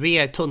ut och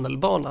UE i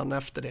tunnelbanan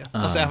efter det.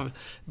 Alltså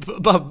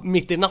bara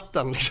mitt i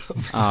natten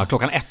liksom.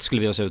 Klockan 1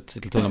 skulle vi oss ut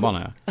till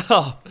tunnelbanan.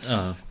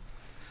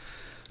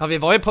 Ja, vi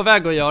var ju på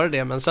väg att göra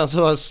det, men sen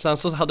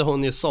så hade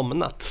hon ju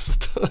somnat.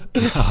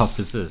 Ja,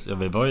 precis. Ja,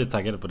 vi var ju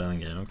taggade på den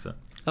grejen också.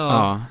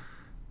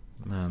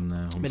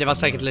 Men det var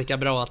säkert lika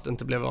bra att det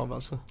inte blev av,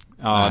 alltså.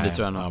 Ja, det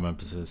tror jag nog. Ja, men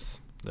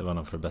precis. Det var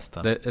nog för det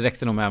bästa. Det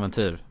räckte nog med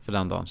äventyr för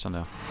den dagen,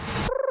 kände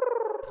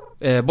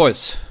jag.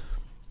 Boys.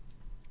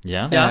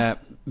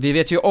 Vi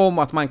vet ju om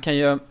att man kan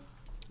ju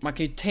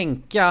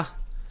tänka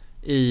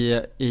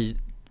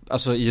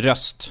i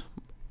röst,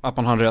 att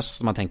man har en röst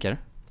som man tänker.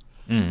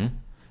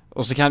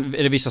 Och så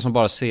är det vissa som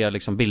bara ser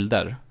liksom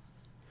bilder.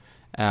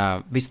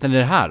 Visst är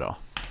det här då?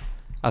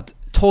 Att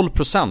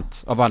 12%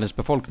 av världens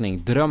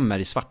befolkning drömmer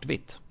i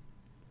svartvitt.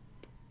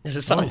 Är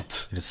det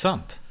sant? Är det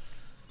sant?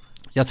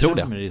 Jag tror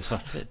drömmer i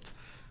svartvitt.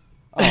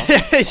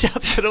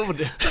 Jag tror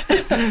det.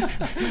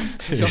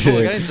 Jag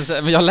vågar inte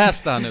säga, men jag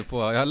läste här nu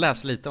jag har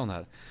läst lite om det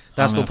här.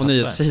 Det här står på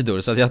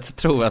nyhetssidor, så att jag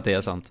tror att det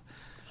är sant.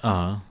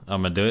 Ja,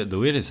 men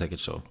då är det säkert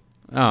så.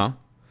 Ja.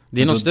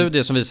 Det är någon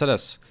studie som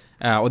visades.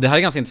 Och det här är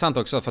ganska intressant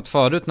också, för att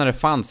förut när det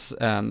fanns,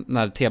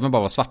 när tvn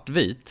bara var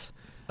svartvit,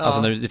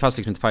 alltså när det fanns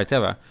liksom inte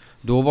färg-tv,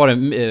 då var det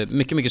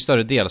mycket, mycket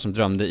större del som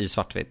drömde i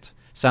svartvitt.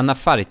 Sen när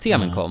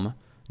färg-tvn kom,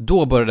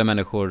 då började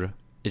människor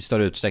i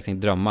större utsträckning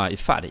drömma i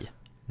färg.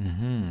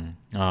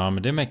 Ja,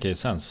 men det make ju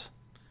sens.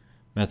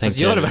 Men jag tänkte,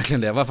 gör det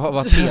verkligen det?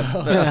 Vad tv?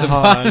 Alltså,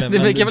 det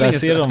verkar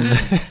väl inget.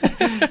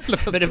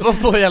 Men det var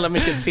på jävla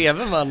mycket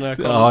tv man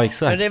kollar. Ja,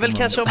 exakt. Men det är väl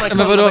kanske om man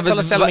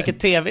kollar så jävla mycket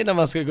tv när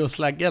man ska gå och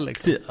slagga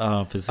liksom.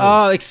 Ja, precis.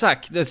 Ja,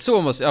 exakt. Det är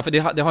så måste, ja, för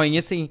det har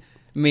ingenting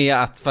med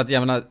att, för att jag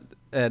menar,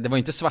 det var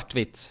inte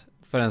svartvitt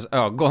för ens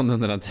ögon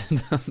under den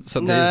tiden.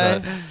 Så nej, det är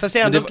så här, fast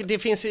det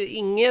finns ju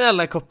ingen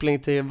alla koppling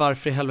till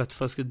varför i helvete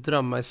folk skulle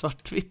drömma i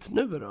svartvitt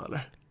nu då,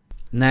 eller?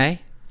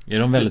 Nej. Är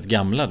de väldigt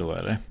gamla då,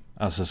 eller?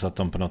 Alltså så att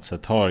de på något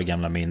sätt har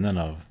gamla minnen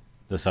av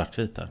det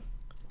svartvita.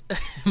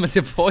 Men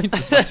det var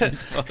inte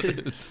svartvitt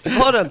förut.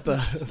 Var det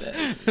inte?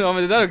 Ja,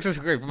 men det där är också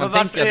så sjukt. Men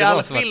varför är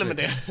alla filmer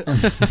det?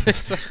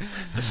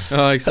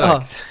 Ja,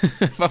 exakt.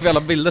 Varför är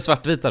alla bilder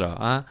svartvita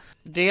då?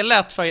 Det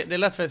lät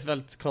faktiskt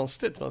väldigt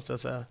konstigt, måste jag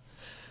säga.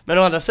 Men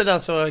å andra sidan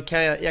så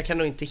kan jag kan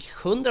nog inte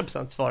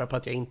 100% svara på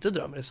att jag inte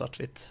drömmer i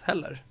svartvitt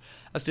heller.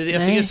 Alltså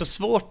jag tycker det är så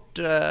svårt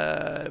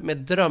med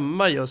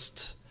drömmar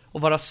just,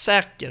 att vara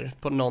säker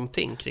på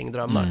någonting kring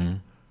drömmar.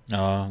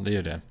 Ja, det är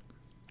ju det.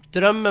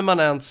 Drömmer man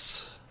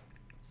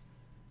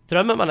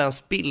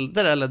ens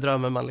bilder, eller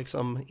drömmer man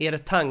liksom, är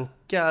det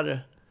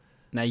tankar?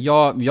 Nej,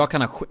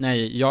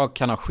 jag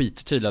kan ha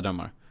skittydliga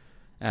drömmar.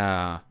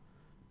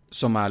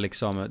 Som är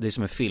liksom, det är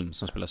som en film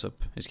som spelas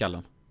upp i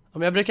skallen.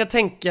 Men jag brukar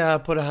tänka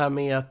på det här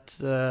med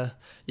att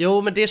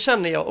jo, men det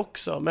känner jag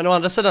också. Men å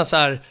andra sidan så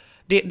här,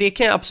 det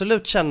kan jag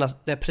absolut känna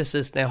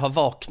precis när jag har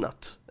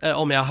vaknat,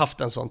 om jag har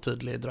haft en sån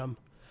tydlig dröm.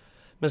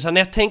 Men sen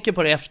när jag tänker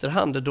på det i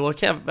efterhand, då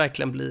kan jag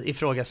verkligen bli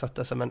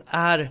ifrågasatt så, men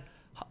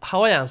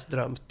har jag ens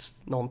drömt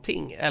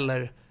någonting,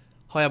 eller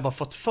har jag bara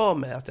fått för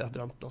mig att jag har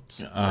drömt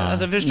något?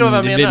 Alltså förstår vad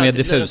jag menar? Det blir mer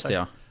diffust,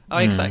 ja.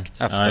 Ja, exakt.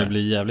 Ja, det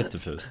blir jävligt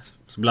diffust.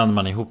 Så blandar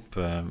man ihop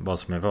vad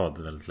som är vad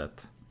väldigt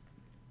lätt.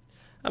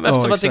 Ja, men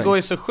eftersom att det går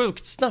ju så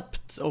sjukt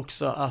snabbt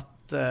också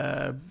att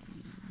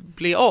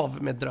bli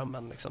av med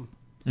drömmen liksom.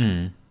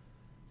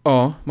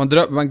 Ja, man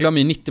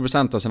glömmer ju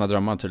 90% av sina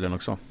drömmar tydligen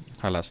också,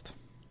 har jag läst.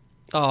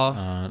 Ja,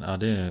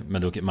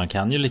 men då, man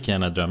kan ju lika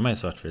gärna drömma i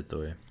svartvitt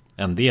då,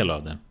 en del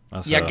av det.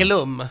 Alltså, jag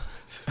glöm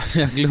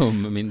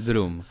min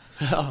dröm.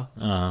 Ja.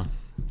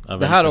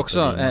 Det här också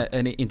är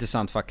en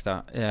intressant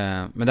fakta.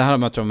 Men det här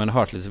har man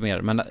hört lite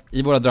mer. Men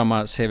i våra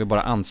drömmar ser vi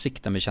bara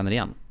ansikten vi känner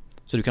igen.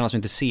 Så du kan alltså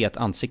inte se ett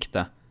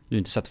ansikte du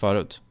inte sett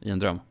förut i en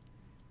dröm.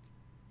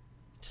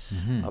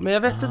 Ja, men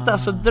jag vet inte,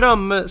 alltså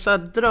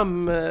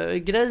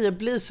drömgrejer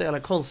blir så jävla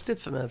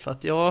konstigt för mig, för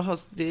att det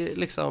är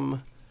liksom,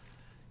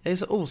 jag är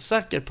så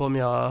osäker på om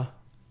jag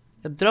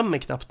drömmer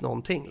knappt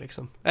någonting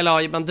liksom. Eller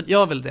ja, man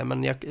gör väl det,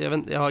 men jag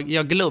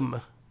glöm.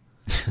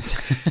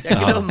 Jag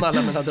glömmer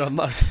alla mina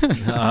drömmar.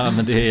 Ja,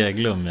 men det är jag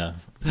glöm, ja.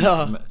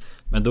 Ja.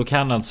 Men då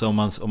kan alltså,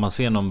 om man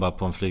ser någon bara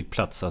på en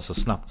flygplats, alltså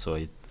snabbt så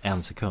i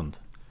 1 sekund,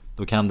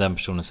 då kan den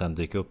personen sen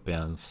dyka upp i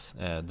ens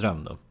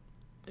dröm då.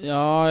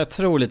 Ja, jag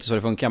tror lite så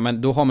det funkar.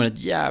 Men då har man ett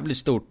jävligt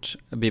stort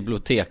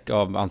bibliotek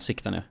av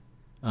ansikten nu.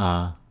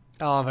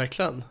 Ja,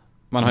 verkligen.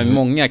 Man har ju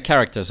många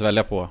characters att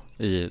välja på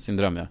i sin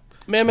dröm, ja.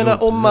 Men jag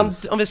menar, om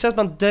vi säger att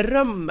man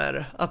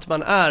drömmer att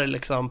man är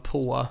liksom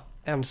på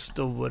en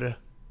stor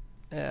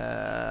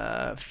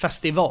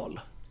festival.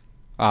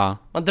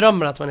 Man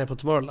drömmer att man är på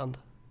Tomorrowland.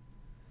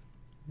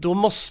 Då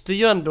måste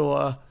ju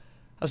ändå,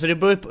 alltså det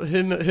beror på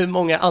hur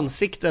många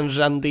ansikten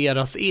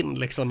renderas in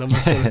liksom, när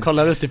man står och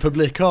kollar ut i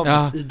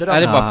publikkameran i drömmen.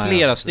 Är det bara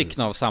flera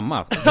stycken av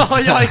samma?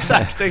 Ja,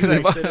 exakt. Det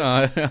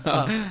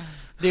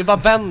är bara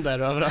bänder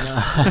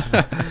överallt.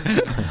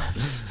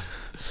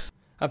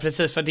 Ja,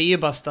 precis, för det är ju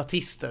bara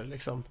statister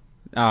liksom.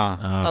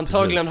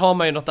 Antagligen precis. Har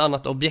man ju något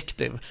annat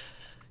objektiv.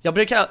 Jag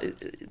brukar,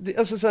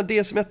 alltså så här,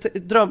 det som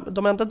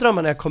de enda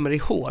drömmarna jag kommer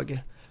ihåg,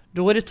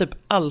 då är det typ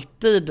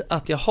alltid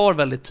att jag har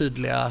väldigt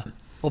tydliga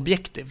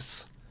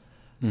objektivs.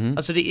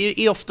 Alltså det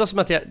är ofta som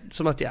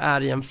att jag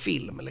är i en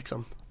film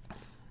liksom.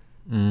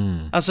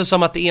 Alltså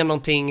som att det är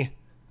någonting,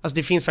 alltså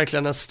det finns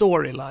verkligen en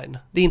storyline.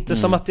 Det är inte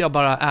som att det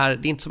bara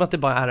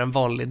är en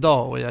vanlig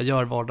dag och jag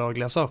gör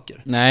vardagliga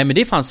saker. Nej, men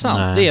det är fan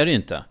sant. Det är det ju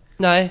inte.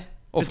 Nej.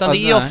 Utan det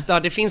är ofta,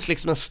 det finns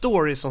liksom en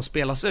story som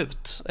spelas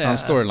ut. En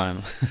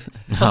storyline.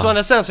 Fast å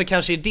andra sidan så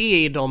kanske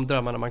det är de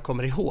drömmarna man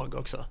kommer ihåg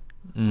också.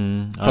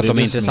 För att de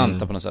är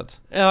intressanta på något sätt.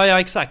 Ja,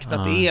 exakt.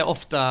 Att det är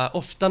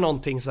ofta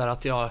någonting så här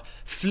att jag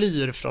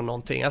flyr från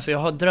någonting. Alltså jag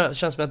har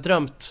känns som jag har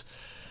drömt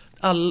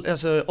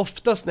alltså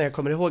oftast när jag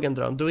kommer ihåg en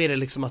dröm, då är det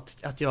liksom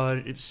att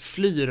jag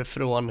flyr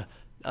från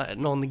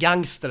någon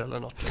gangster eller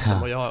något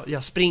liksom. Och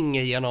jag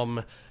springer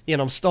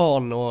genom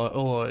stan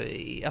och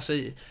alltså,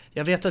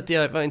 jag vet att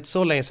det var inte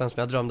så länge sedan som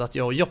jag drömde att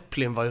jag och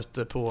Joplin var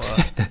ute på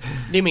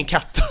det är min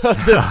katt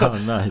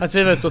att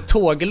vi var ute och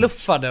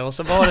tågluffade, och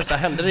så var det så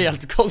här, hände det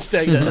helt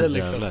konstiga grejer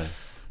liksom.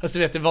 Alltså du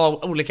vet, det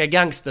var olika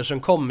gangster som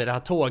kom i det här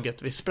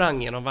tåget, vi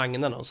sprang genom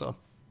vagnarna och så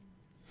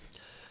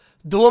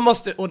Då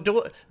måste, och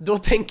då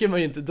tänker man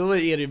ju inte, då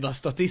är det ju bara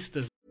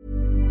statister.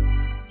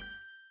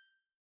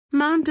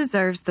 Mom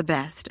deserves the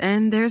best,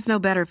 and there's no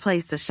better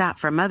place to shop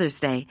for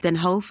Mother's Day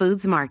than Whole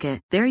Foods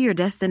Market. They're your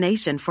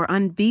destination for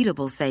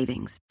unbeatable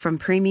savings, from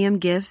premium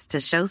gifts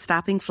to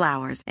show-stopping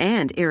flowers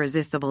and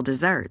irresistible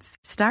desserts.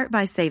 Start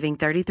by saving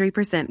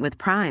 33% with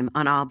Prime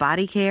on all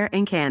body care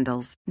and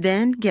candles.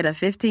 Then get a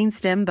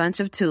 15-stem bunch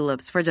of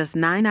tulips for just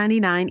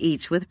 $9.99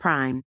 each with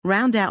Prime.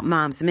 Round out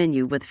Mom's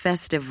menu with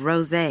festive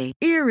rosé,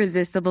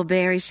 irresistible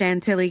berry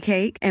chantilly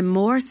cake, and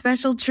more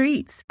special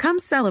treats. Come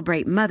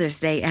celebrate Mother's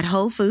Day at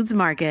Whole Foods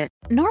Market.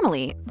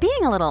 Normally,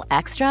 being a little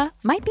extra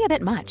might be a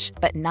bit much,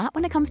 but not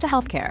when it comes to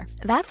healthcare.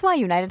 That's why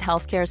United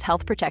Healthcare's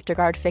Health Protector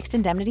Guard fixed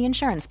indemnity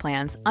insurance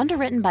plans,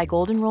 underwritten by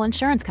Golden Rule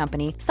Insurance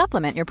Company,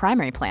 supplement your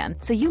primary plan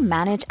so you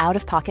manage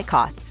out-of-pocket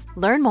costs.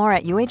 Learn more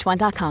at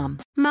uh1.com.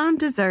 Mom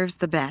deserves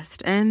the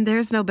best, and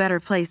there's no better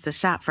place to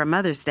shop for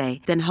Mother's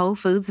Day than Whole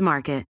Foods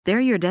Market.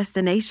 They're your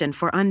destination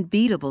for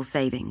unbeatable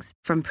savings,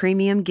 from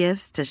premium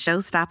gifts to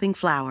show-stopping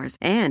flowers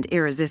and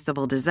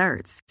irresistible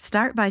desserts.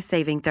 Start by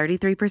saving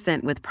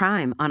 33% with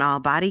Prime on all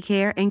body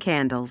care and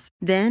candles.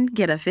 Then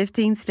get a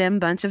 15-stem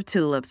bunch of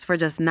tulips for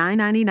just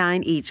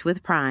 $9.99 each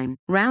with Prime.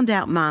 Round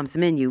out Mom's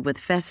menu with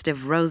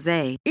festive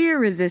rosé,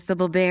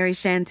 irresistible berry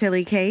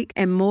chantilly cake,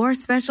 and more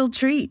special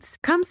treats.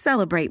 Come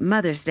celebrate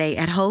Mother's Day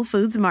at Whole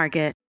Foods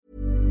Market.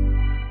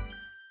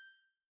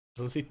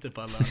 Som sitter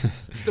på alla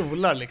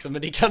stolar liksom,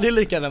 men det kan ju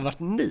lika gärna varit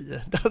ni.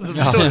 Alltså,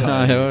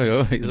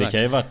 det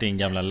kan ju varit din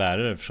gamla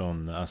lärare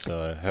från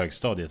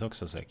högstadiet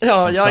också säkert.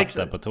 Ja, som satt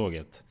där på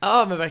tåget.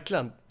 Ja, men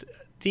verkligen.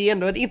 Det är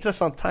ändå en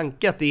intressant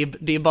tanke att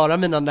det är bara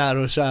mina nära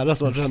och kära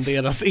som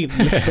renderas in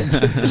liksom.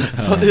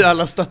 Som i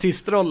alla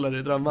statistroller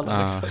i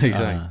drömmarna liksom.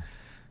 Exakt.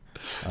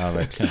 Ja,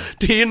 verkligen.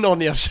 Det är ju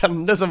någon jag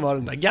kände som var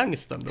den där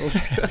gangsten då.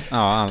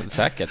 Ja,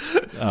 säkert.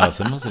 Ja,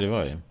 så måste det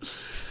vara ju.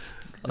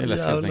 Det är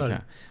läskigt, tänker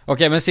jag.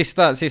 Okej, men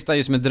sista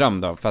just med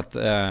dröm då. För att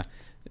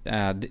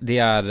det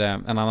är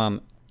en annan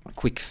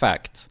quick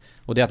fact.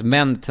 Och det är att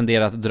män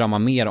tenderar att drömma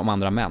mer om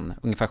andra män.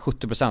 Ungefär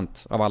 70%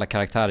 av alla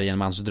karaktärer i en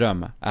mans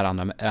dröm är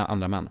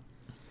andra män.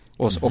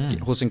 Och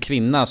hos en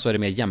kvinna så är det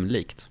mer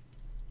jämlikt.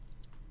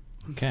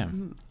 Okej.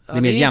 Det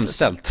är mer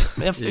jämställt.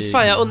 Men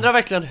jag undrar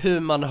verkligen hur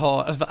man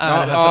har, vad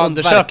är det här för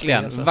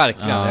undersökning?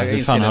 Verkligen. Ja,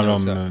 hur fan har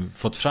de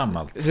fått fram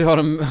allt? Hur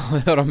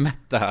har de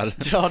mätt det här?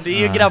 Ja, det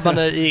är ju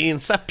grabbarna i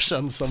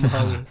Inception som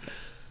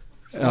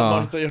har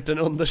varit och gjort en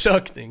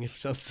undersökning.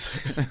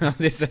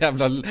 Det är så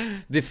jävla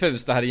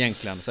diffust det här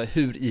egentligen. Så här,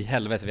 hur i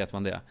helvete vet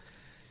man det?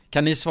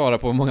 Kan ni svara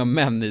på hur många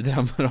män ni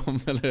drömmer om?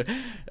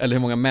 Eller hur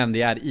många män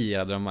det är i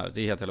era drömmar?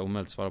 Det är helt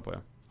omöjligt att svara på.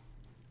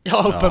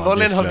 Ja,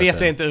 uppenbarligen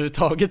vet jag inte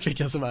överhuvudtaget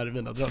vilka som är i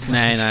mina drömmar.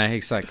 Nej,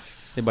 exakt.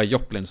 Det är bara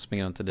Joplin som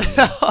springer runt i din.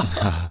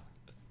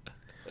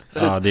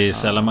 Ja, det är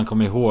sällan man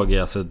kommer ihåg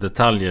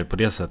detaljer på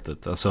det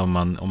sättet. Alltså om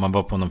man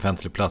var på en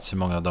offentlig plats, hur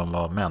många av dem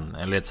var män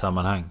eller ett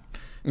sammanhang.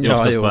 Det är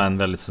oftast bara en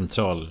väldigt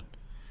central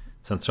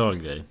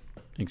grej.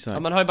 Exakt. Ja,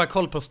 man har ju bara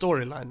koll på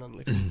storylinen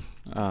liksom.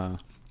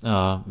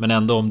 Ja, men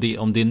ändå om det är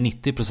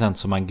 90%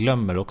 som man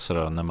glömmer också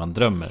då, när man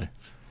drömmer,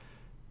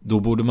 då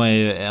borde man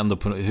ju ändå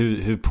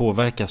hur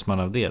påverkas man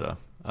av det då?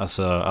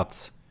 Alltså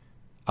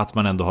att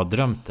man ändå har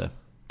drömt det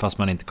fast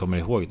man inte kommer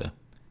ihåg det.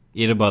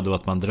 Är det bara då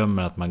att man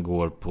drömmer att man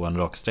går på en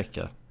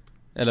raksträcka?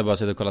 Eller bara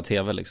sitter och kollar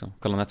TV liksom,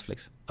 kolla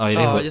Netflix.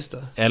 Ja, just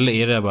det. Eller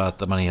är det bara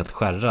att man är helt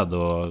skärrad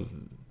och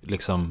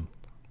liksom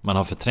man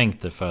har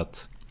förträngt det för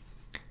att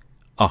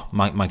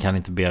man kan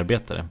inte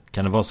bearbeta det.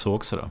 Kan det vara så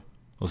också då?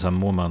 Och sen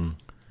mår man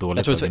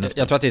dåligt. Jag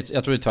tror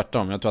det är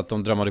tvärtom. Jag tror att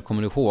de drömmar du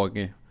kommer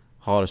ihåg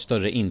har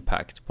större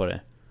impact på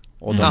det.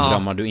 Och de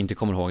drömmar du inte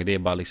kommer ihåg, det är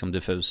bara liksom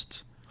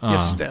diffust.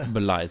 Just det.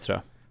 Belaj, tror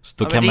jag.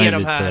 Så då kan man det är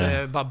de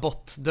här bara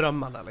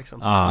bottdrömmarna liksom.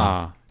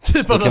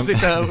 Typ så att man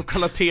sitter och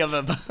kollar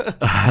TV.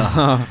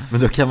 Men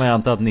då kan man ju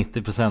anta att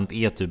 90%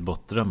 är typ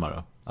bottdrömmar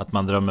då. Att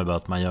man drömmer bara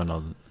att man gör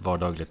något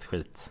vardagligt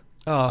skit.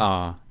 Ja,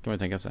 kan man ju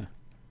tänka sig.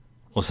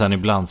 Och sen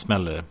ibland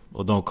smäller det.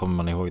 Och då kommer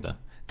man ihåg det.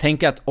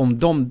 Tänk att om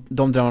de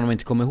drömmar man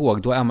inte kommer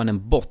ihåg, då är man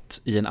en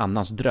bott i en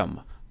annans dröm.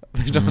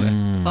 Förstår du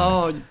det?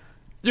 Ja,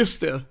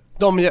 just det.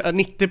 De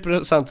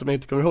 90% som jag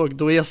inte kommer ihåg,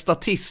 då är jag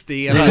statist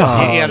i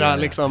era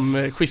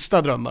liksom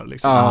schyssta drömmar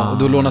liksom. Ja, och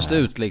då lånas det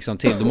ut liksom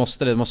till.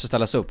 Det måste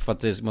ställas upp för att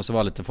det måste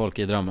vara lite folk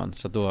i drömmen.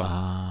 Så då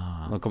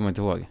kommer man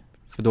inte ihåg.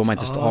 För då har man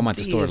inte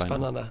storyline. Det är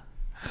spännande.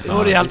 Det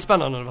vore helt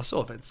spännande när det var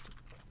så faktiskt.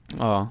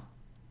 Ja.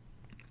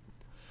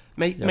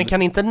 Men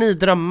kan inte ni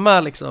drömma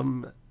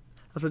liksom?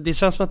 Alltså det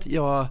känns som att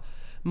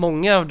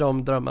många av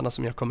de drömmarna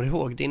som jag kommer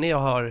ihåg, det är när jag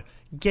har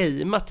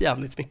gameat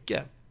jävligt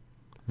mycket.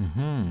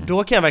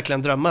 Då kan jag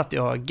verkligen drömma att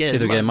jag gamear.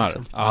 Sitter du gamar?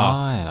 Liksom.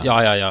 Ja.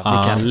 Det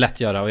kan jag lätt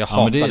göra och jag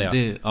hatar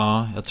det.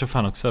 Ja, jag tror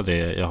fan också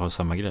det. Jag har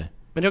samma grej.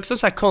 Men det är också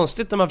så här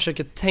konstigt när man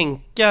försöker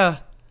tänka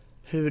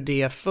hur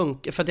det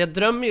funkar. För att jag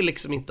drömmer ju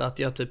liksom inte att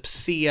jag typ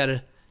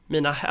ser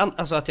mina händer,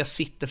 alltså att jag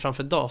sitter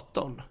framför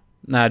datorn.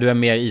 Nej, du är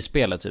mer i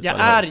spelet typ. Jag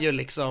är ju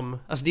liksom,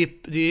 alltså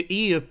det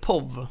är ju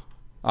POV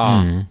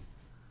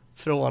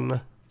från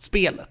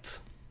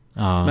spelet.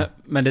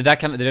 Men det där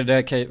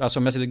kan alltså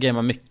om jag sitter och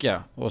gamar mycket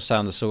och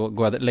sen så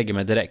går jag och lägger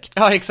mig direkt.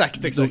 Ja,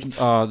 exakt.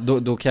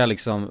 Då kan jag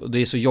liksom, det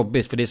är så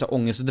jobbigt för det är så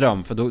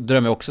ångestdröm, för då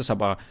drömmer jag också så här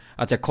bara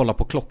att jag kollar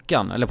på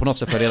klockan, eller på något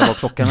sätt får jag reda vad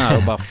klockan är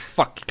och bara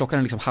fuck, klockan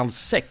är liksom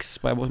 5:30,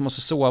 jag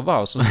måste sova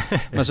och så,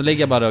 men så ligger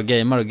jag bara och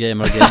gamar och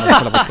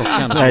kollar på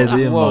klockan. Nej, det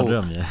är en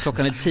mardröm, ja.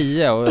 Klockan är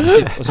 10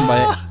 och så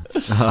bara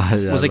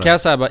och så kan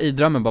jag säga bara i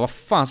drömmen bara, vad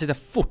fan, sitter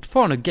jag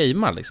fortfarande och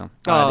gamar liksom?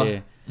 Ja.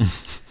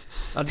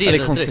 Ja, det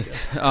är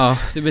konstigt. Ja,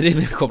 det blir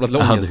mer kopplat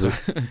långt.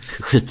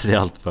 Skiter i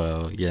allt bara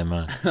och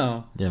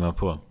gamar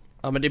på.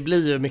 Ja, men det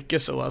blir ju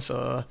mycket så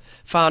alltså.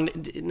 Fan,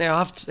 när jag har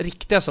haft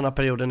riktiga sådana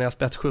perioder när jag har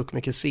spelat sjukt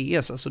mycket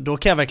CS, alltså, då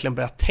kan jag verkligen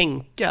börja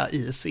tänka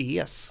i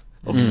CS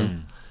också.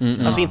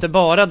 Alltså inte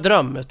bara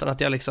dröm, utan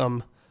att jag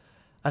liksom,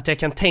 att jag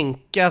kan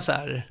tänka så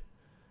här.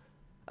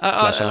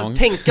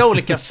 Tänka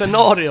olika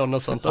scenarion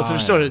och sånt. Alltså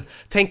förstår du?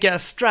 Tänka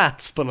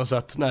strats på något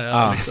sätt när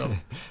jag liksom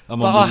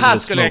här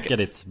skulle jag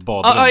ditt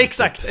badrum. Ja,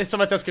 exakt.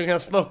 Som att jag skulle kunna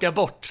smoka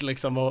bort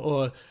liksom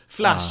och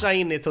flasha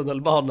in i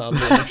tunnelbanan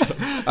liksom.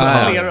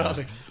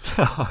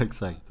 Ja,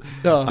 exakt.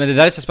 Ja. Men det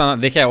där är så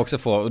spännande. Det kan jag också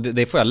få, och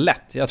det får jag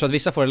lätt. Jag tror att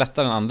vissa får det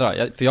lättare än andra.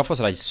 För jag får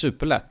sådär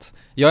superlätt.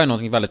 Jag är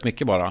någonting väldigt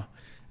mycket bara.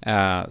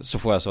 Så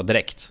får jag så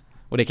direkt.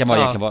 Och det kan vara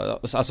egentligen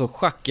alltså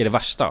schack är det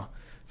värsta.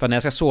 För när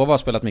jag ska sova och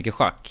spela mycket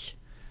schack,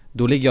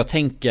 då ligger jag och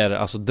tänker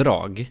alltså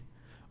drag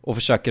och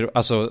försöker,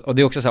 alltså, och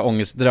det är också så här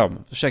ångestdröm.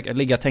 Försöker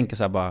ligga och tänka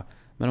så här bara,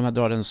 men om jag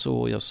drar den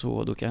så, jag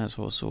så, då kan jag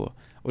så.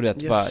 Och det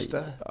är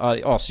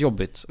bara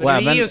asjobbigt. Men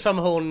och det är ju som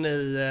hon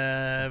i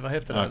vad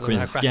heter det?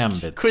 Queen's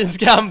Gambit. Queen's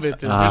Gambit.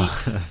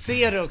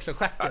 Ser du också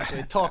schacket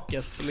i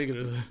taket så ligger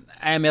du.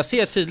 Nej, men jag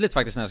ser tydligt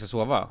faktiskt när jag ska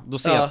sova. Då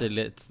ser jag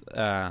tydligt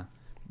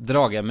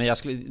dragen, men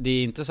det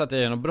är inte så att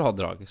jag gör något bra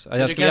drag.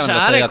 Jag skulle gärna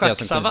säga att jag är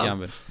som Queen's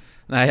Gambit.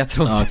 Nej, jag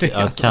tror inte det.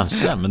 Ja,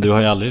 kanske, men du har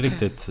ju aldrig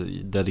riktigt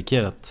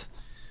dedikerat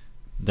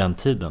den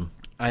tiden.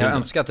 Ja, jag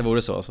önskar att det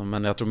vore så,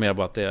 men jag tror mer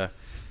bara att det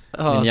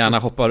min hjärna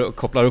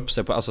kopplar upp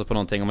sig på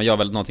någonting. Om man gör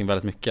någonting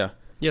väldigt mycket,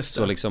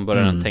 så liksom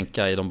börjar den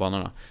tänka i de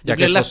banorna. Jag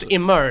blir lätt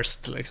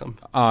immersed liksom.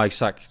 Ja,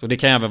 exakt. Och det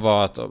kan ju även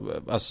vara att,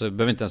 alltså, det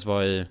behöver inte ens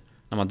vara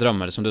när man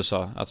drömmer, som du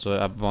sa,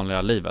 alltså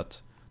vanliga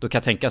livet. Då kan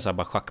jag tänka så här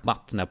bara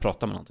schackmatt när jag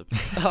pratar med någon typ.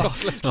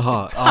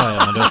 Jaha,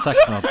 men du har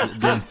sagt något.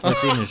 Det är en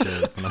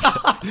finisher på något sätt.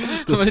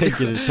 Då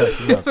tänker du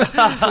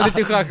schackmatt. Men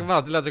lite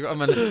schackmatt. Det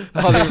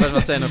är ungefär som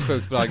att säga något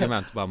sjukt bra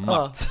argument. Bara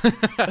matt.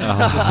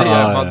 Då ser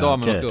jag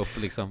damen åka upp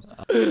liksom.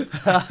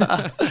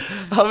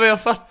 Ja, men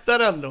jag fattar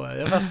ändå.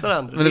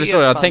 Men du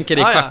förstår, jag tänker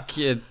i schack.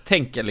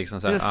 Tänker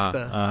liksom så här. Just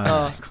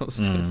det.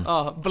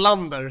 Konstigt.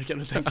 Blunder kan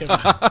du tänka dig.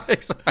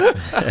 Exakt.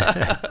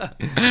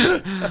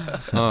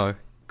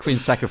 Queen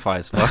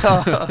Sacrifice.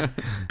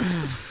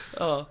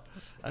 Ja,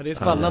 det är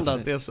spännande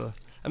att det är så.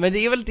 Men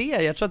det är väl det.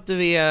 Jag tror att du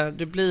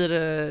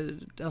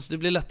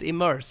blir lätt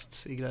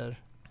immersed i grejer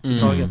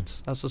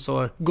taget. Alltså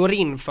så går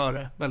in för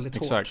det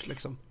väldigt hårt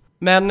liksom.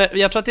 Men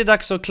jag tror att det är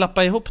dags att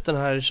klappa ihop den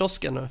här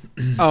kiosken nu.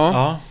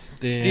 Ja.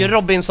 Det är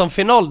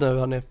Robinson-final nu,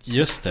 hörni.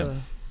 Just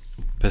det.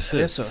 Precis.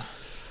 Det är så.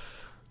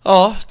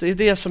 Ja, det är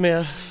det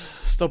som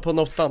står på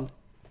notan.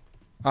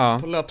 Ja.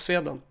 På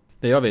löpsedeln.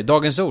 Det gör vi.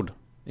 Dagens ord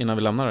innan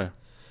vi lämnar det.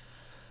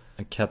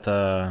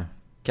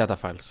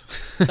 Katafiles.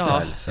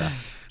 Ja.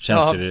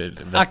 Känns ju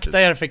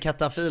akta er för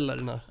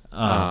katafilerna.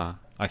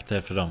 Akta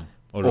er för dem.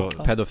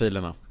 Och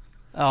pedofilerna.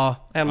 Ja,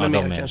 ännu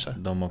mer kanske.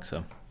 De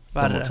också.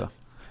 Värre. De också.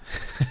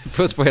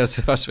 Puss på er,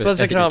 så hörs vi.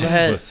 Puss och kram,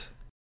 hej. Puss.